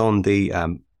 switches on the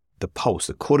pulse,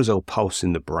 the cortisol pulse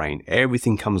in the brain.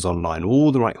 Everything comes online,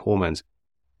 all the right hormones.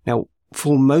 Now,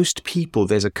 for most people,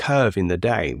 there's a curve in the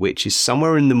day, which is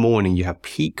somewhere in the morning you have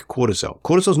peak cortisol.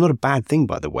 Cortisol is not a bad thing,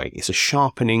 by the way. It's a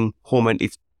sharpening hormone.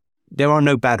 There are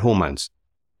no bad hormones.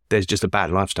 There's just a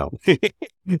bad lifestyle.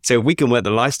 So if we can work the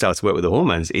lifestyle to work with the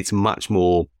hormones, it's much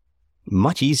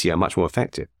easier, much more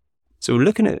effective. So we're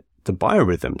looking at the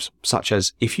biorhythms, such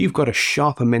as if you've got a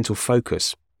sharper mental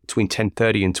focus between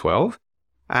 10:30 and 12,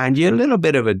 and you're a little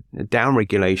bit of a down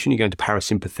regulation, you go into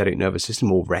parasympathetic nervous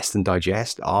system or rest and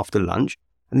digest after lunch,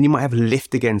 and then you might have a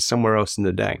lift again somewhere else in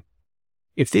the day.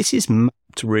 If this is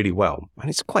mapped really well, and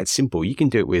it's quite simple, you can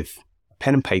do it with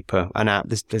pen and paper, an app,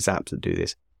 there's apps that do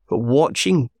this, but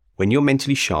watching when you're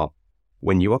mentally sharp,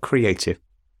 when you are creative,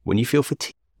 when you feel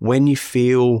fatigued, when you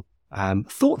feel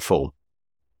thoughtful,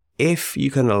 if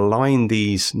you can align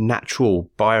these natural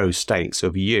bio states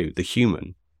of you, the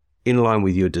human, in line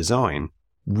with your design,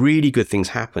 really good things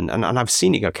happen. And I've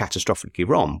seen it go catastrophically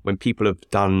wrong when people have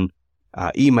done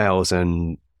emails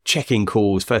and check-in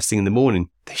calls first thing in the morning.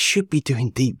 They should be doing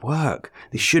deep work.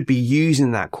 They should be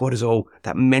using that cortisol,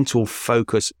 that mental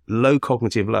focus, low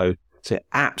cognitive load to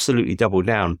absolutely double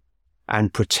down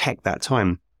and protect that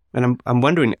time. And I'm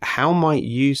wondering, how might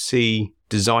you see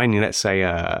designing, let's say,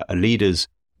 a leader's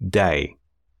day,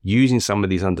 using some of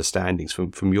these understandings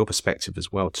from your perspective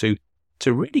as well to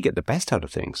really get the best out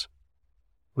of things?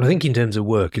 Well, I think in terms of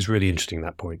work is really interesting,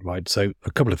 that point, right? So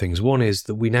a couple of things. One is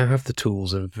that we now have the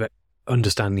tools of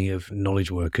understanding of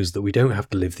knowledge workers, that we don't have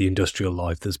to live the industrial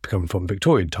life that's become from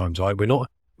Victorian times, right? We don't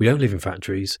live in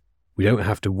factories. We don't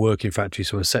have to work in factories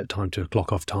from a set time to a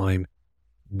clock off time.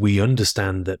 We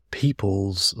understand that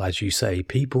people's, as you say,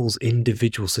 people's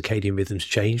individual circadian rhythms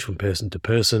change from person to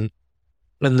person,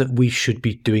 and that we should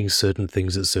be doing certain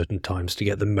things at certain times to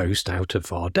get the most out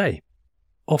of our day.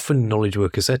 Often knowledge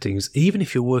worker settings, even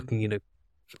if you're working in a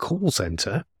call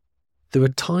center, there are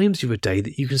times of a day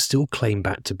that you can still claim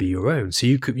back to be your own. So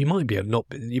you might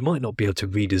not be able to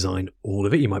redesign all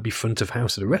of it. You might be front of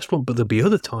house at a restaurant, but there'll be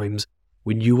other times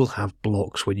when you will have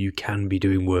blocks when you can be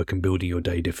doing work and building your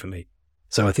day differently.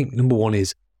 So I think number one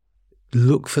is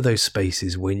look for those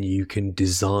spaces when you can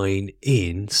design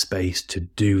in space to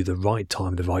do the right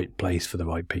time, the right place for the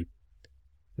right people.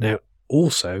 Now,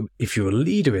 also, if you're a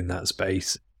leader in that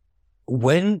space,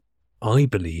 I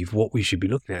believe what we should be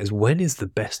looking at is when is the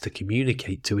best to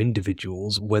communicate to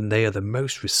individuals when they are the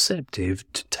most receptive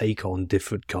to take on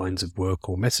different kinds of work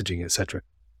or messaging, etc.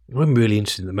 I'm really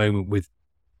interested at the moment with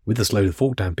the slow the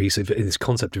fork down piece in this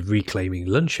concept of reclaiming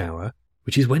lunch hour,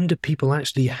 which is when do people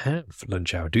actually have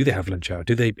lunch hour? Do they have lunch hour?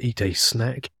 Do they eat a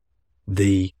snack?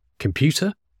 The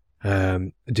computer?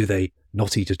 Do they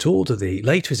not eat at all? Do they eat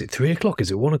later? Is it 3 o'clock? Is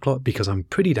it 1 o'clock? Because I'm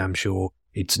pretty damn sure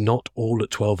it's not all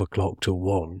at 12 o'clock till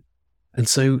 1. And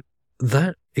so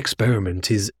that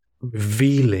experiment is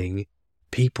revealing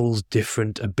people's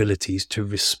different abilities to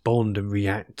respond and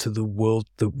react to the world,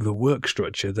 the work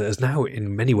structure that has now,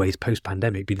 in many ways,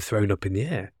 post-pandemic, been thrown up in the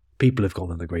air. People have gone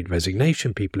on the Great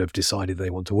Resignation. People have decided they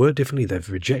want to work differently. They've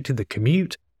rejected the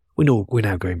commute. We're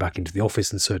now going back into the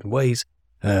office in certain ways,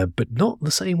 but not the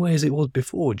same way as it was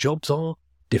before. Jobs are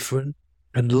different,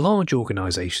 and large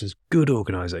organisations, good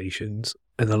organisations,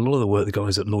 and a lot of the work the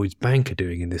guys at Lloyds Bank are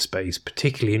doing in this space,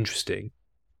 particularly interesting,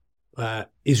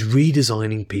 is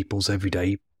redesigning people's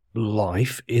everyday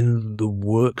life in the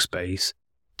workspace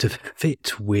to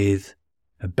fit with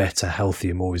a better,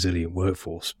 healthier, more resilient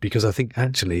workforce. Because I think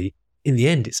actually, in the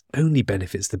end, it's only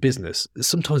benefits the business.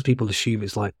 Sometimes people assume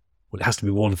it's like, well, it has to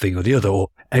be one thing or the other, or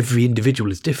every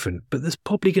individual is different. But there's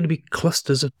probably going to be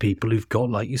clusters of people who've got,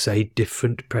 like you say,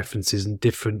 different preferences and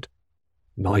different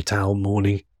night owl,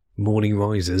 morning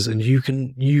risers. And you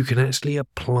can actually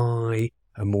apply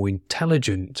a more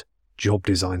intelligent job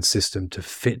design system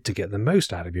to get the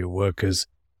most out of your workers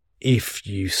if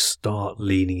you start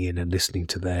leaning in and listening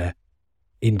to their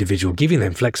individual, giving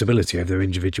them flexibility over their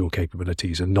individual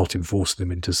capabilities and not enforcing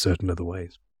them into certain other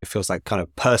ways. It feels like kind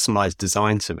of personalized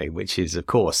design to me, which is, of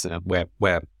course,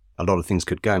 where a lot of things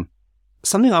could go.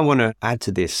 Something I want to add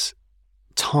to this,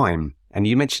 time, and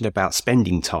you mentioned about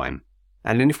spending time.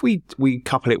 And then if we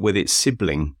couple it with its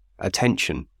sibling,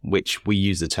 attention, which we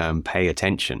use the term pay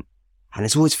attention, And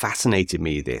it's always fascinated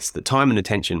me that time and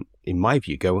attention, in my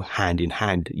view, go hand in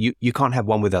hand. You can't have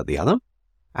one without the other.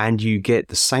 And you get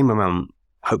the same amount,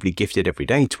 hopefully gifted every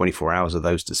day, 24 hours of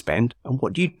those to spend. And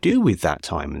what do you do with that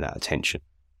time and that attention?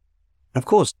 And of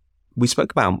course, we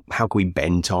spoke about how can we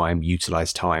bend time,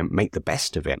 utilize time, make the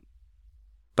best of it.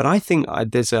 But I think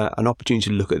there's an opportunity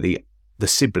to look at the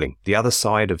sibling, the other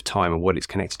side of time and what it's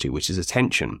connected to, which is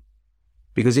attention.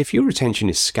 Because if your attention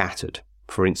is scattered,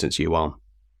 for instance, you are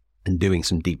and doing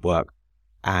some deep work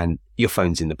and your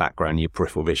phone's in the background, your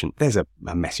peripheral vision, there's a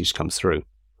message comes through.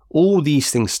 All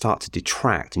these things start to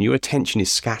detract and your attention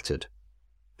is scattered.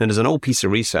 And there's an old piece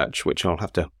of research, which I'll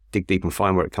have to dig deep and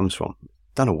find where it comes from,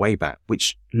 done a way back,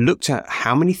 which looked at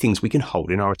how many things we can hold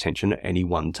in our attention at any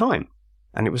one time.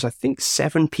 And it was, I think,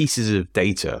 7 pieces of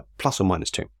data, plus or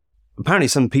minus 2. Apparently,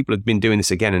 some people have been doing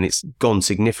this again, and it's gone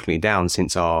significantly down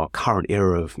since our current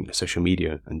era of social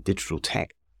media and digital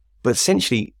tech. But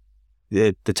essentially,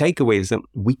 the takeaway is that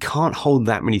we can't hold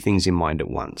that many things in mind at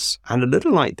once. And a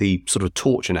little like the sort of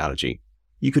torch analogy,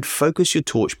 you could focus your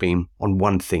torch beam on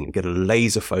one thing and get a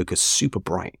laser focus, super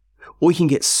bright. Or you can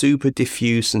get super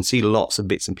diffuse and see lots of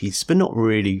bits and pieces, but not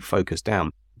really focused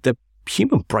down. The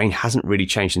human brain hasn't really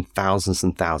changed in thousands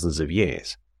and thousands of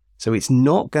years. So it's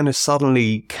not going to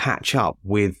suddenly catch up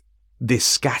with this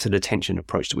scattered attention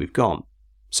approach that we've got.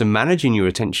 So managing your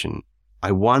attention,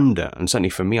 I wonder, and certainly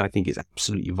for me, I think it's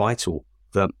absolutely vital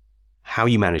that how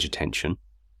you manage attention,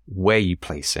 where you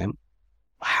place it,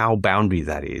 how boundary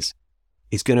that is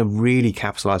going to really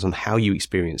capitalize on how you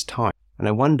experience time. And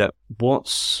I wonder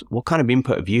what kind of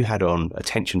input have you had on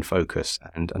attention focus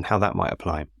and how that might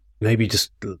apply? Maybe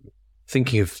just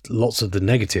thinking of lots of the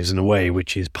negatives in a way,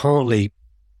 which is partly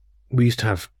we used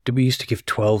to give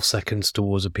 12 seconds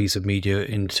towards a piece of media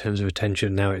in terms of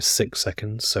attention. Now it's 6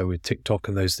 seconds. So with TikTok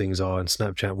and those things and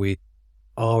Snapchat,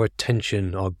 our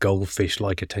attention, our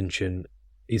goldfish-like attention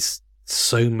is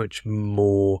so much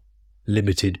more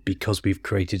limited because we've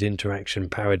created interaction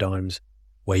paradigms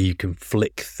where you can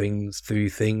flick things through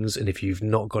things. And if you've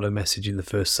not got a message in the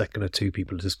first second or two,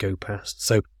 people just go past.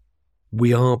 So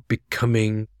we are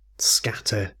becoming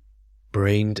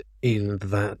scatter-brained in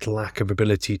that lack of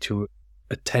ability to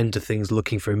attend to things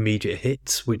looking for immediate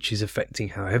hits, which is affecting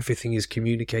how everything is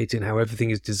communicating, how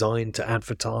everything is designed to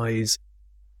advertise.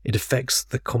 It affects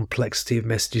the complexity of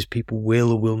messages people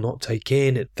will or will not take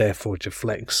in. Therefore, it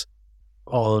reflects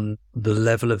on the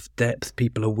level of depth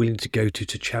people are willing to go to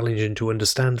challenge and to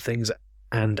understand things,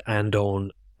 and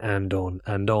on and on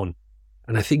and on.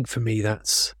 And I think for me,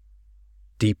 that's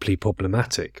deeply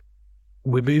problematic.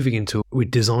 We're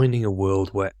designing a world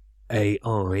where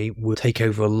AI will take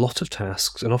over a lot of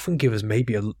tasks and often give us might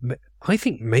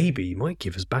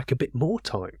give us back a bit more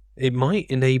time. It might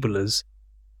enable us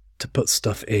to put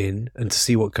stuff in and to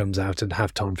see what comes out and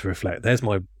have time to reflect. There's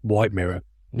my white mirror.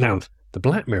 Now, the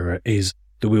black mirror is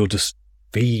that we'll just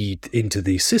feed into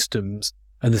these systems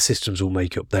and the systems will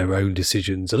make up their own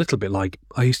decisions. A little bit like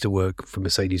I used to work for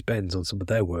Mercedes-Benz on some of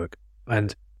their work,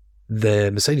 and the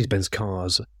Mercedes-Benz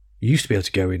cars, you used to be able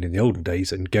to go in the olden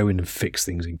days and go in and fix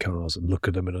things in cars and look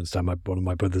at them and understand. One of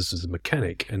my brothers is a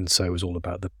mechanic, and so it was all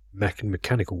about the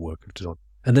mechanical work of design.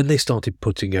 And then they started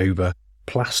putting over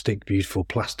beautiful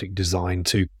plastic design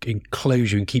to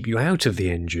enclose you and keep you out of the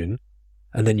engine.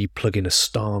 And then you plug in a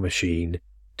star machine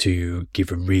to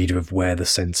give a reader of where the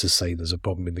sensors say there's a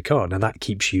problem in the car. Now that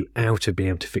keeps you out of being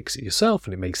able to fix it yourself,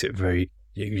 and it makes it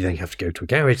you then have to go to a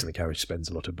garage, and the garage spends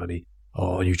a lot of money,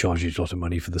 or you charge you a lot of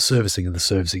money for the servicing, and the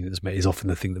servicing is often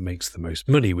the thing that makes the most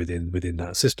money within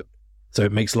that system. So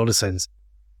it makes a lot of sense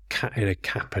in a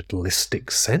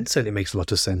capitalistic sense, and it makes a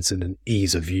lot of sense in an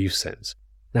ease of use sense.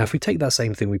 Now, if we take that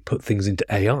same thing, we put things into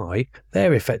AI,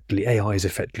 AI is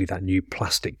effectively that new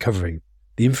plastic covering.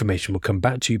 The information will come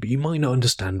back to you, but you might not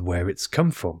understand where it's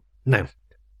come from. Now,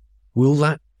 will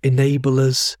that enable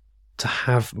us to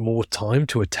have more time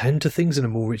to attend to things in a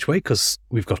more rich way because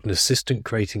we've got an assistant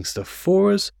creating stuff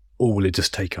for us? Or will it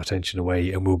just take our attention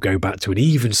away and we'll go back to an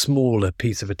even smaller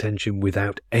piece of attention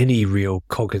without any real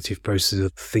cognitive process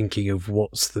of thinking of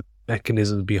what's the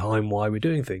mechanism behind why we're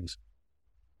doing things?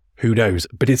 Who knows?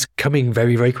 But it's coming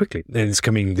very, very quickly. And it's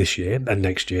coming this year and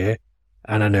next year.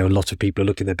 And I know a lot of people are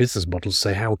looking at their business models to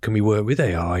say, how can we work with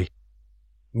AI?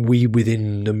 We,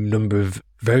 within a number of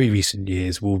very recent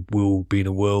years, will be in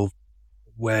a world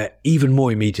where even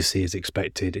more immediacy is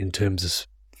expected in terms of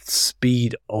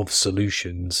speed of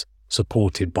solutions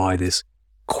supported by this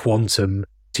quantum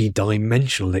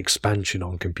dimensional expansion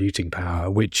on computing power,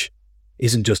 which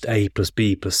isn't just A plus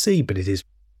B plus C, but it is,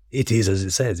 as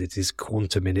it says, it is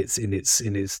quantum in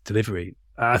its delivery.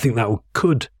 I think that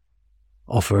could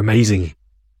offer amazing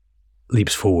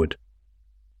leaps forward.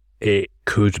 it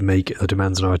could make the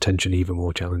demands on our attention even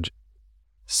more challenging.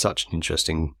 Such an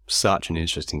interesting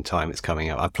time it's coming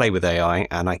up. I play with AI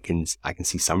and I can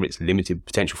see some of its limited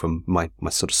potential from my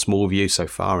sort of small view so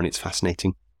far, and it's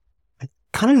fascinating. It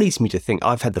kind of leads me to think,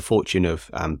 I've had the fortune of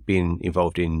being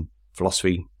involved in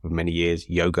philosophy for many years,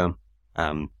 yoga,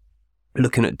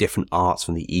 looking at different arts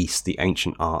from the East, the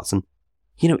ancient arts. And,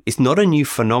 it's not a new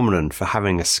phenomenon for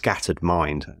having a scattered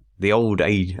mind. The old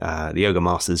age, the yoga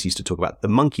masters used to talk about the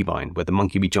monkey mind, where the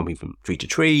monkey would be jumping from tree to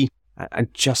tree.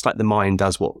 And just like the mind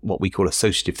does what we call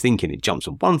associative thinking, it jumps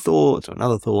from one thought to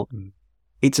another thought.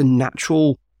 It's a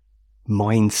natural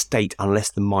mind state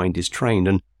unless the mind is trained.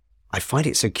 And I find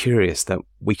it so curious that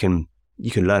you can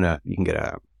get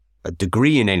a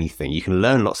degree in anything. You can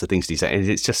learn lots of things these days.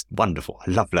 It's just wonderful.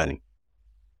 I love learning.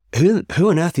 Who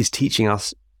on earth is teaching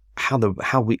us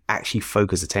how we actually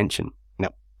focus attention?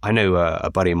 Now, I know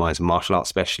a buddy of mine is a martial arts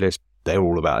specialist. They're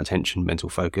all about attention, mental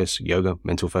focus, yoga,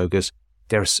 mental focus.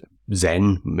 There's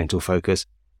Zen, mental focus.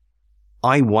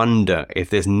 I wonder if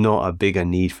there's not a bigger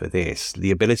need for this,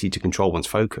 the ability to control one's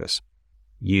focus,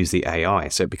 use the AI.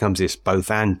 So it becomes this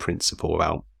both and principle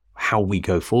about how we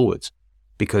go forwards.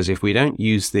 Because if we don't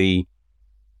use the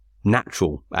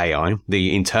natural AI,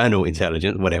 the internal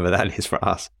intelligence, whatever that is for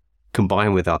us,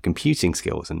 combined with our computing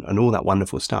skills and all that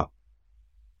wonderful stuff,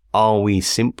 are we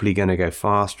simply going to go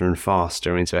faster and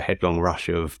faster into a headlong rush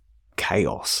of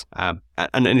chaos? And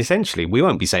essentially, we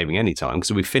won't be saving any time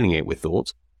because we'll be filling it with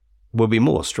thoughts. We'll be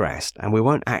more stressed and we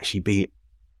won't actually be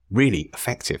really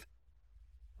effective.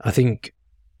 I think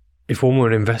if one were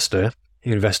an investor,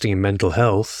 investing in mental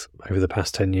health over the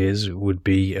past 10 years would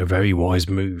be a very wise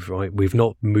move, right? We've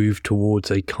not moved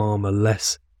towards a calmer,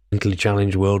 less mentally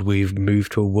challenged world. We've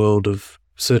moved to a world of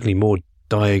certainly more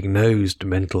diagnosed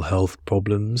mental health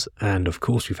problems. And of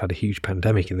course, we've had a huge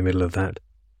pandemic in the middle of that.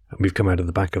 And we've come out of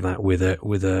the back of that with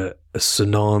a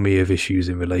tsunami of issues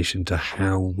in relation to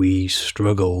how we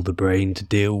struggle, the brain, to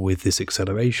deal with this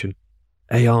acceleration.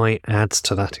 AI adds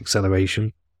to that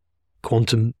acceleration.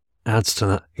 Quantum adds to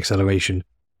that acceleration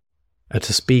at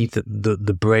a speed that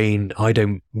the brain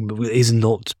is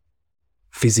not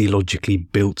physiologically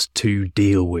built to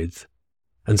deal with.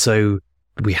 And so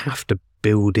we have to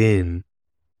build in,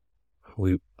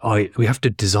 we have to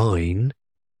design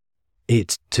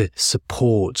it to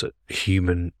support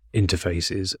human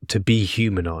interfaces, to be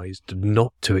humanized,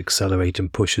 not to accelerate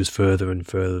and push us further and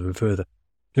further and further.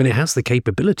 And it has the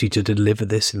capability to deliver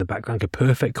this in the background, like a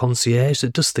perfect concierge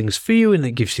that does things for you and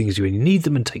that gives things you when you need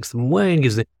them and takes them away and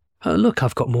gives it, oh, look,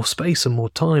 I've got more space and more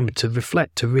time to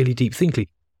reflect, to really deep think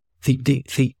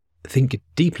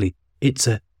deeply. It's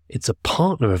a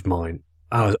partner of mine.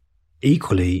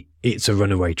 Equally, it's a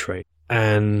runaway train.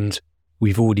 And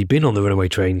we've already been on the runaway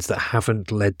trains that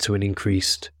haven't led to an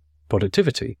increased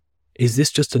productivity. Is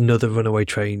this just another runaway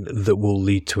train that will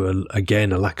lead to, a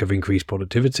lack of increased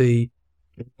productivity?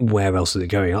 Where else is it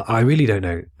going? I really don't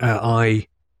know. I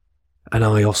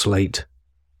oscillate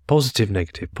positive,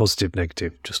 negative,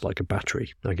 just like a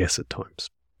battery, I guess, at times.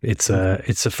 It's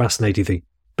a fascinating thing.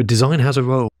 But design has a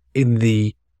role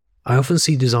I often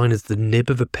see design as the nib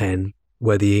of a pen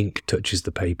where the ink touches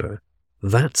the paper.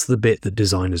 That's the bit that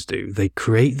designers do. They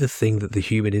create the thing that the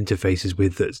human interfaces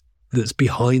with that's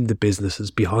behind the business,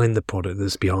 that's behind the product,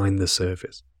 that's behind the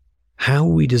service. How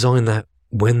we design that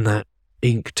when that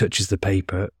ink touches the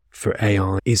paper for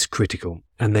AI is critical,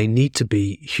 and they need to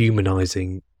be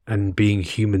humanizing and being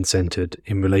human-centered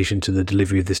in relation to the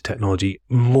delivery of this technology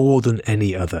more than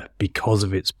any other because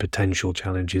of its potential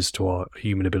challenges to our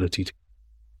human ability to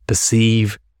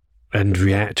perceive and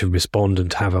react and respond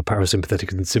and to have our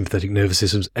parasympathetic and sympathetic nervous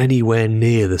systems anywhere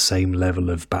near the same level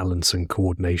of balance and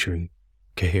coordination and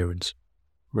coherence.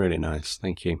 Really nice.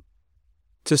 Thank you.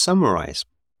 To summarize,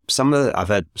 I've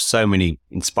heard so many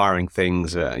inspiring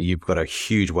things. You've got a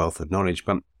huge wealth of knowledge,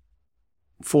 but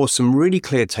for some really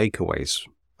clear takeaways,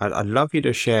 I'd love you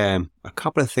to share a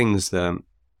couple of things that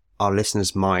our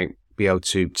listeners might be able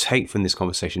to take from this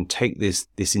conversation, take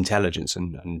this intelligence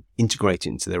and integrate it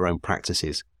into their own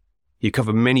practices. You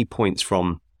cover many points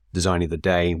from designing the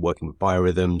day, working with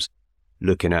biorhythms,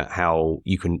 looking at how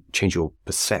you can change your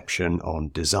perception on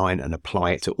design and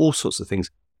apply it to all sorts of things.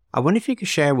 I wonder if you could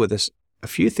share with us a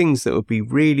few things that would be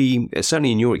really,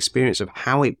 certainly in your experience, of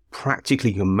how it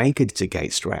practically can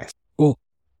mitigate stress. Well,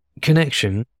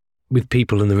 connection with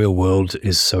people in the real world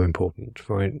is so important,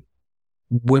 right?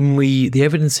 The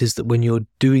evidence is that when you're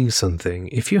doing something,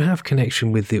 if you have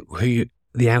connection with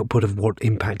the output of what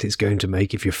impact it's going to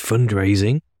make, if you're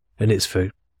fundraising and it's for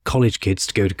college kids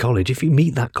to go to college, if you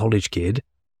meet that college kid,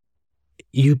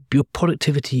 your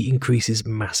productivity increases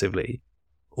massively.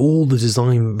 all the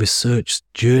design research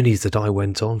journeys that I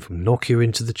went on, from Nokia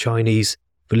into the Chinese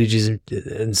villages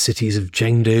and cities of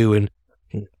Chengdu, and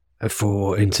into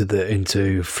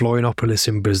Florianopolis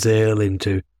in Brazil,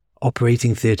 into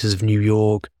operating theatres of New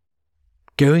York,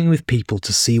 going with people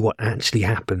to see what actually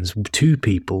happens to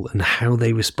people and how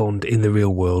they respond in the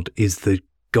real world is the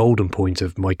golden point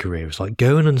of my career. It's like,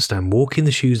 go and understand, walk in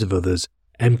the shoes of others,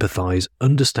 empathize,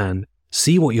 understand,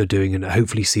 see what you're doing, and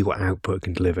hopefully see what output it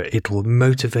can deliver. It will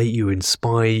motivate you,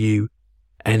 inspire you,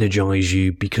 energize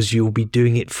you, because you'll be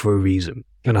doing it for a reason.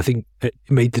 And I think it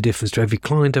made the difference to every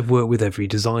client I've worked with, every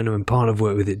designer and partner I've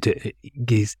worked with. It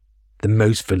gives the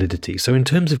most validity. So in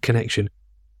terms of connection,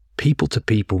 people to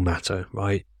people matter,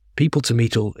 right? People to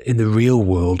meet in the real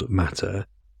world matter.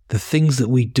 The things that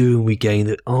we do and we gain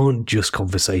that aren't just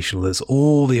conversational, there's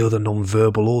all the other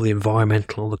non-verbal, all the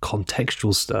environmental, all the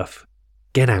contextual stuff.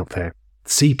 Get out there,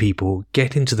 see people,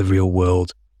 get into the real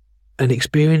world, and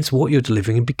experience what you're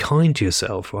delivering, and be kind to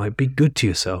yourself, right? Be good to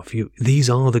yourself. These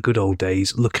are the good old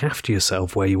days. Look after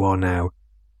yourself where you are now.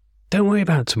 Don't worry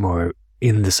about tomorrow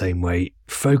in the same way.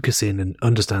 Focus in and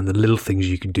understand the little things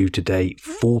you can do today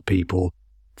for people.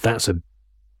 That's a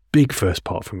big first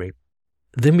part for me.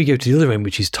 Then we go to the other end,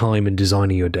 which is time and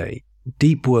designing your day.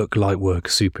 Deep work, light work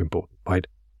are super important, right?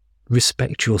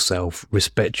 Respect yourself,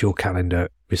 respect your calendar,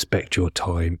 respect your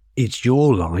time. It's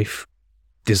your life.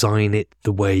 Design it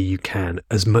the way you can,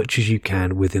 as much as you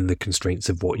can within the constraints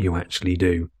of what you actually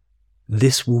do.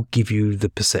 This will give you the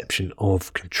perception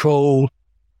of control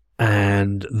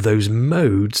and those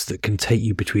modes that can take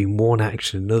you between one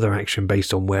action and another action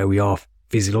based on where we are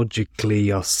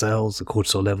physiologically, ourselves, the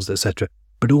cortisol levels, etc.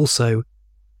 But also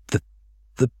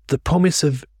the promise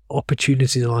of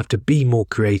opportunities in life to be more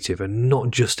creative and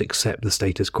not just accept the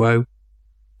status quo.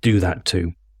 Do that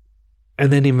too.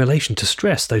 And then in relation to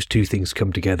stress, those two things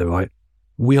come together, right?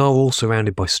 We are all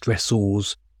surrounded by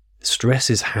stressors.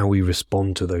 Stress is how we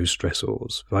respond to those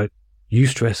stressors, right?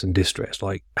 Eustress and distress.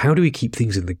 Like, how do we keep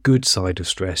things in the good side of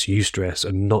stress, eustress,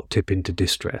 and not tip into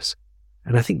distress?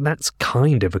 And I think that's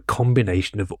kind of a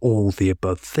combination of all the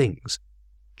above things.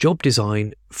 Job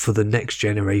design for the next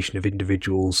generation of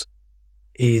individuals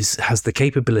has the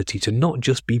capability to not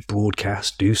just be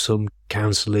broadcast, do some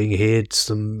counselling, hear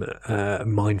some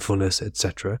mindfulness,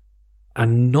 etc.,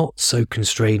 and not so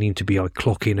constraining to be I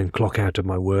clock in and clock out of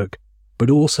my work, but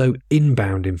also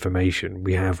inbound information.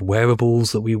 We have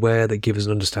wearables that we wear that give us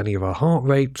an understanding of our heart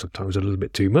rate, sometimes a little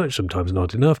bit too much, sometimes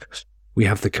not enough. We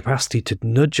have the capacity to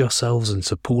nudge ourselves and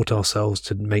support ourselves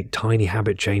to make tiny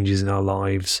habit changes in our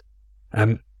lives.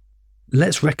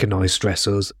 Let's recognise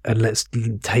stressors and let's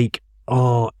take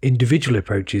our individual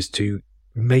approaches to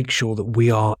make sure that we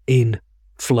are in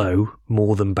flow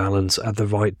more than balance at the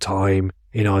right time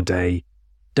in our day.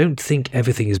 Don't think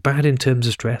everything is bad in terms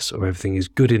of stress or everything is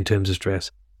good in terms of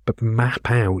stress, but map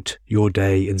out your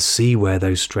day and see where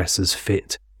those stresses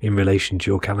fit in relation to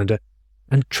your calendar,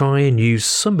 and try and use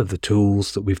some of the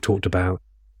tools that we've talked about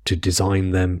to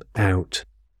design them out.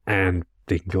 And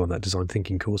they can go on that design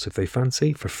thinking course if they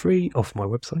fancy for free off my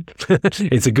website.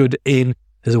 It's a good in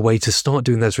as a way to start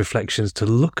doing those reflections, to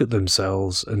look at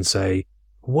themselves and say,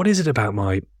 what is it about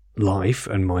my life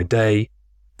and my day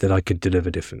that I could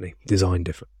deliver differently, design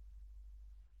different?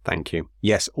 Thank you.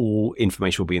 Yes, all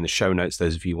information will be in the show notes.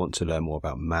 Those of you who want to learn more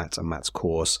about Matt and Matt's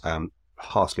course,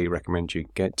 heartily recommend you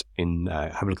get in,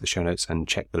 have a look at the show notes and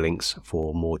check the links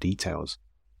for more details.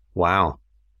 Wow.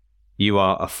 You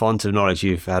are a font of knowledge.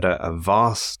 You've had a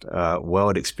vast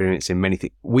world experience in many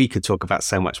things. We could talk about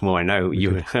so much more. I know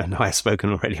you and I have spoken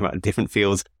already about different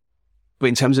fields. But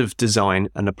in terms of design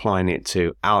and applying it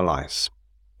to our lives,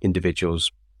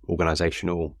 individuals,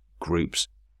 organizational groups,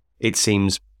 it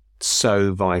seems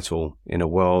so vital in a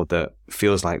world that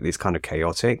feels like it's kind of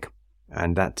chaotic.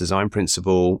 And that design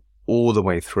principle all the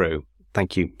way through.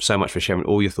 Thank you so much for sharing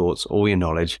all your thoughts, all your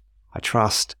knowledge. I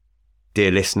trust,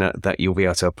 dear listener, that you'll be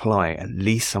able to apply at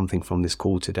least something from this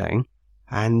call today.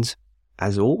 And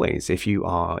as always, if you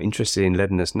are interested in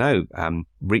letting us know,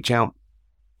 reach out.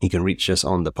 You can reach us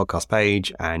on the podcast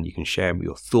page and you can share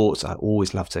your thoughts. I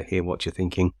always love to hear what you're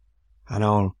thinking. And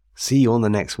I'll see you on the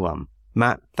next one.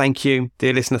 Matt, thank you.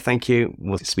 Dear listener, thank you.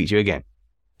 We'll speak to you again.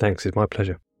 Thanks. It's my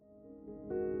pleasure.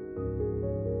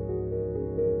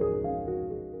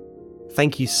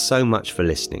 Thank you so much for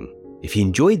listening. If you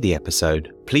enjoyed the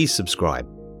episode, please subscribe.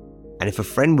 And if a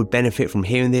friend would benefit from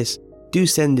hearing this, do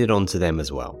send it on to them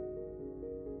as well.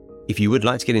 If you would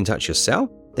like to get in touch yourself,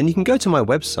 then you can go to my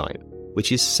website,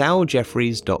 which is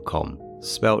saljeffreys.com,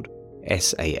 spelled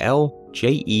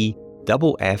SALJEFFERIES,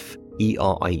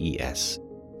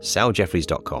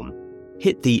 saljeffreys.com.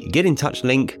 Hit the Get in Touch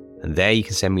link and there you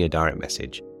can send me a direct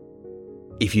message.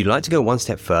 If you'd like to go one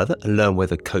step further and learn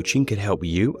whether coaching could help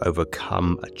you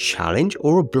overcome a challenge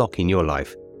or a block in your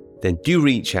life, then do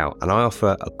reach out and I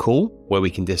offer a call where we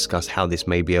can discuss how this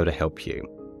may be able to help you.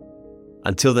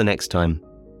 Until the next time,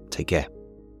 take care.